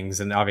lot of things,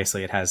 and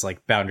obviously it has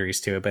like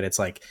boundaries to it. But it's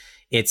like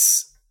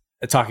it's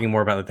talking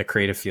more about like the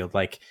creative field.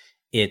 Like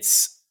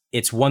it's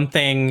one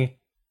thing.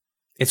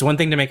 It's one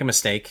thing to make a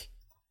mistake.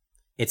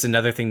 It's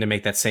another thing to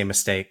make that same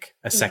mistake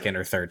a second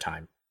or third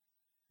time.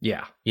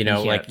 Yeah,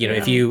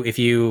 if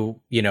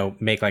you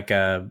make like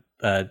I'm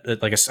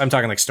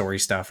talking like story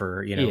stuff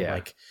or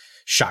like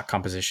shot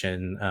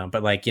composition.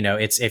 But like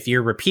it's if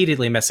you're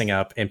repeatedly messing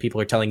up and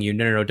people are telling you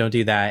no, don't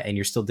do that, and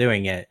you're still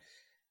doing it,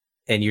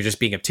 and you're just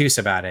being obtuse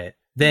about it,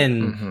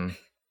 then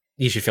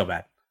you should feel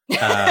bad.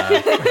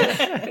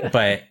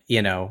 But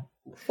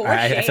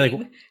I feel like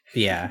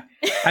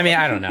I mean,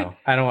 I don't know.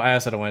 I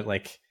also don't want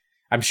like.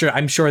 I'm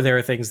sure there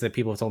are things that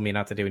people have told me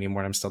not to do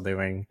anymore, and I'm still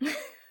doing.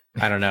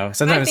 I don't know.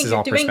 Sometimes this is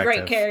all perspective.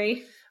 Doing great,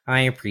 Kerry. I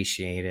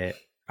appreciate it.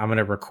 I'm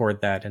gonna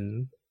record that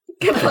and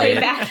play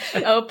it back.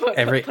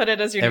 Put it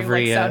as your new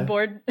like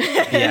soundboard.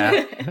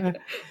 Yeah.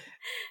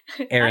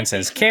 Erin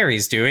says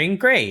Kerry's doing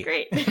great.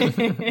 Great.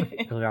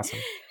 Really awesome.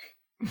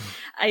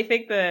 I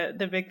think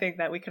the big thing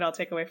that we could all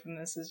take away from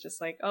this is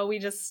just like,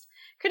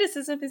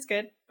 criticism is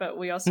good, but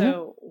we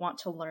also want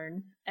to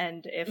learn,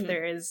 and if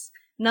there is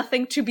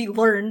nothing to be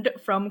learned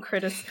from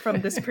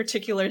this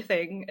particular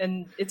thing,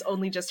 and it's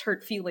only just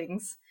hurt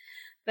feelings,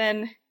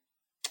 then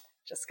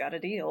just gotta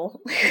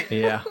deal.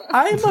 Yeah.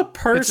 I'm a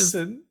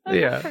person.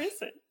 I'm a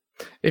person.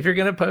 If you're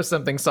gonna post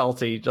something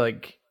salty,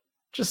 like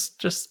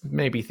just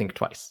maybe think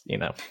twice,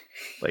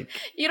 like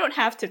you don't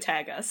have to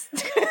tag us.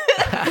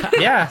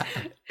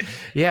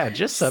 Yeah,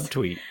 just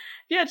subtweet.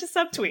 Yeah, just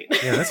subtweet.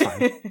 Yeah, that's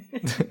fine.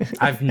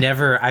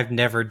 I've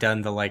never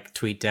done the like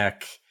tweet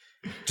deck.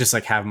 Just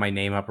like have my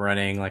name up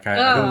running, like I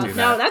don't do that.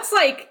 No, that's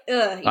like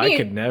I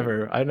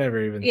never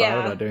even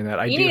thought about doing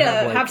that. You need to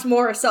have some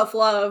more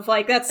self-love.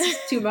 Like that's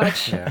too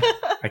much. Yeah,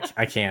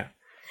 I can't.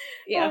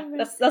 Yeah,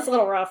 that's a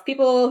little rough.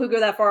 People who go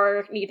that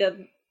far need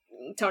to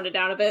tone it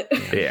down a bit.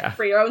 Yeah,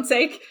 for your own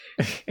sake.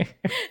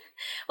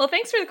 Well,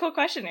 thanks for the cool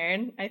question,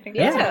 Erin. I think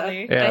that's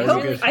really. Yeah,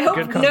 I hope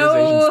conversation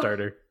no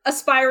starter.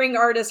 Aspiring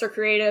artists or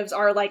creatives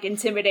are like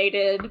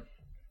intimidated.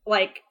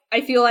 Like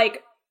I feel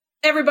like.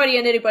 Everybody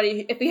and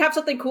anybody, if you have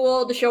something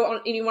cool to show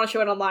and you want to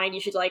show it online,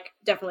 you should like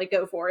definitely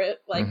go for it.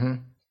 Like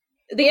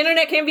the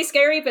internet can be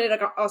scary, but it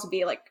can also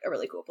be like a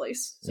really cool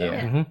place.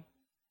 So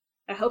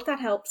I hope that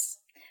helps.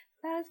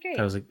 That was great.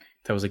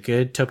 That was a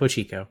good Topo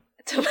Chico.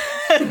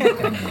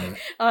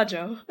 Oh,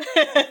 Joe.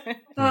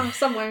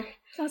 Somewhere.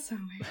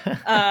 Awesome.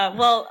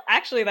 Well,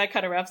 actually, that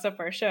kind of wraps up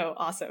our show.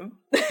 Awesome.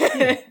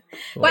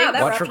 Wow,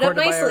 that wrapped up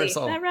nicely.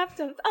 That wrapped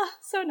up. Oh,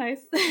 so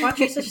nice. Watch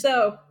Yssa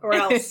show, or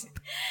else.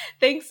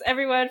 Thanks,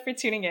 everyone, for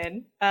tuning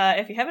in.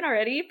 If you haven't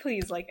already,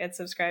 please like and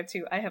subscribe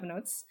to I Have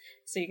Notes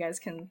so you guys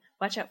can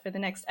watch out for the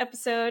next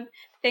episode.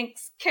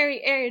 Thanks,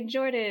 Kerry, Erin,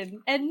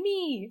 Jordan, and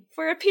me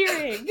for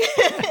appearing.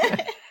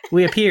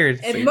 We appeared.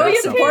 And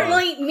most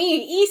importantly,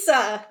 me,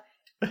 Yssa.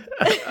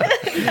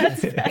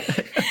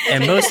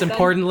 And most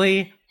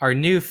importantly, our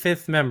new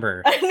fifth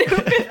member.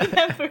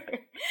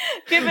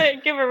 Give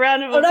a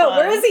round of applause. Oh no,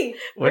 where is he?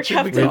 What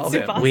should we call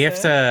him? We have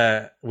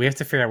to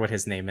figure out what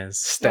his name is.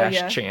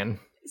 Stash Chan.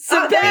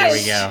 There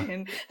we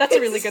go. That's a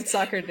really good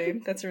soccer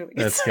name. That's a really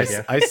good. That's good.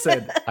 Yeah.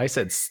 I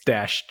said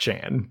Stash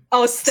Chan.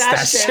 Oh,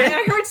 Stash Chan.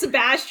 I heard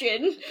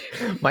Sebastian.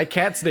 My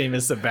cat's name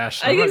is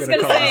Sebastian. I was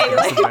gonna say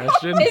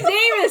Sebastian. His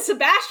name is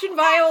Sebastian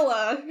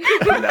Viola.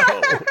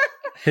 No.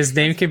 His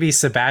name could be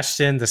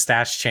Sebastian the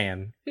Stash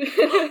Chan.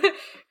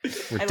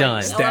 We're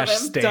done. Stash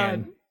Stan.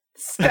 Done.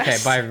 Okay,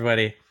 bye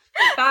everybody.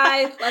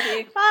 Bye. Love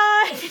you.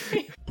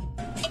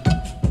 Bye.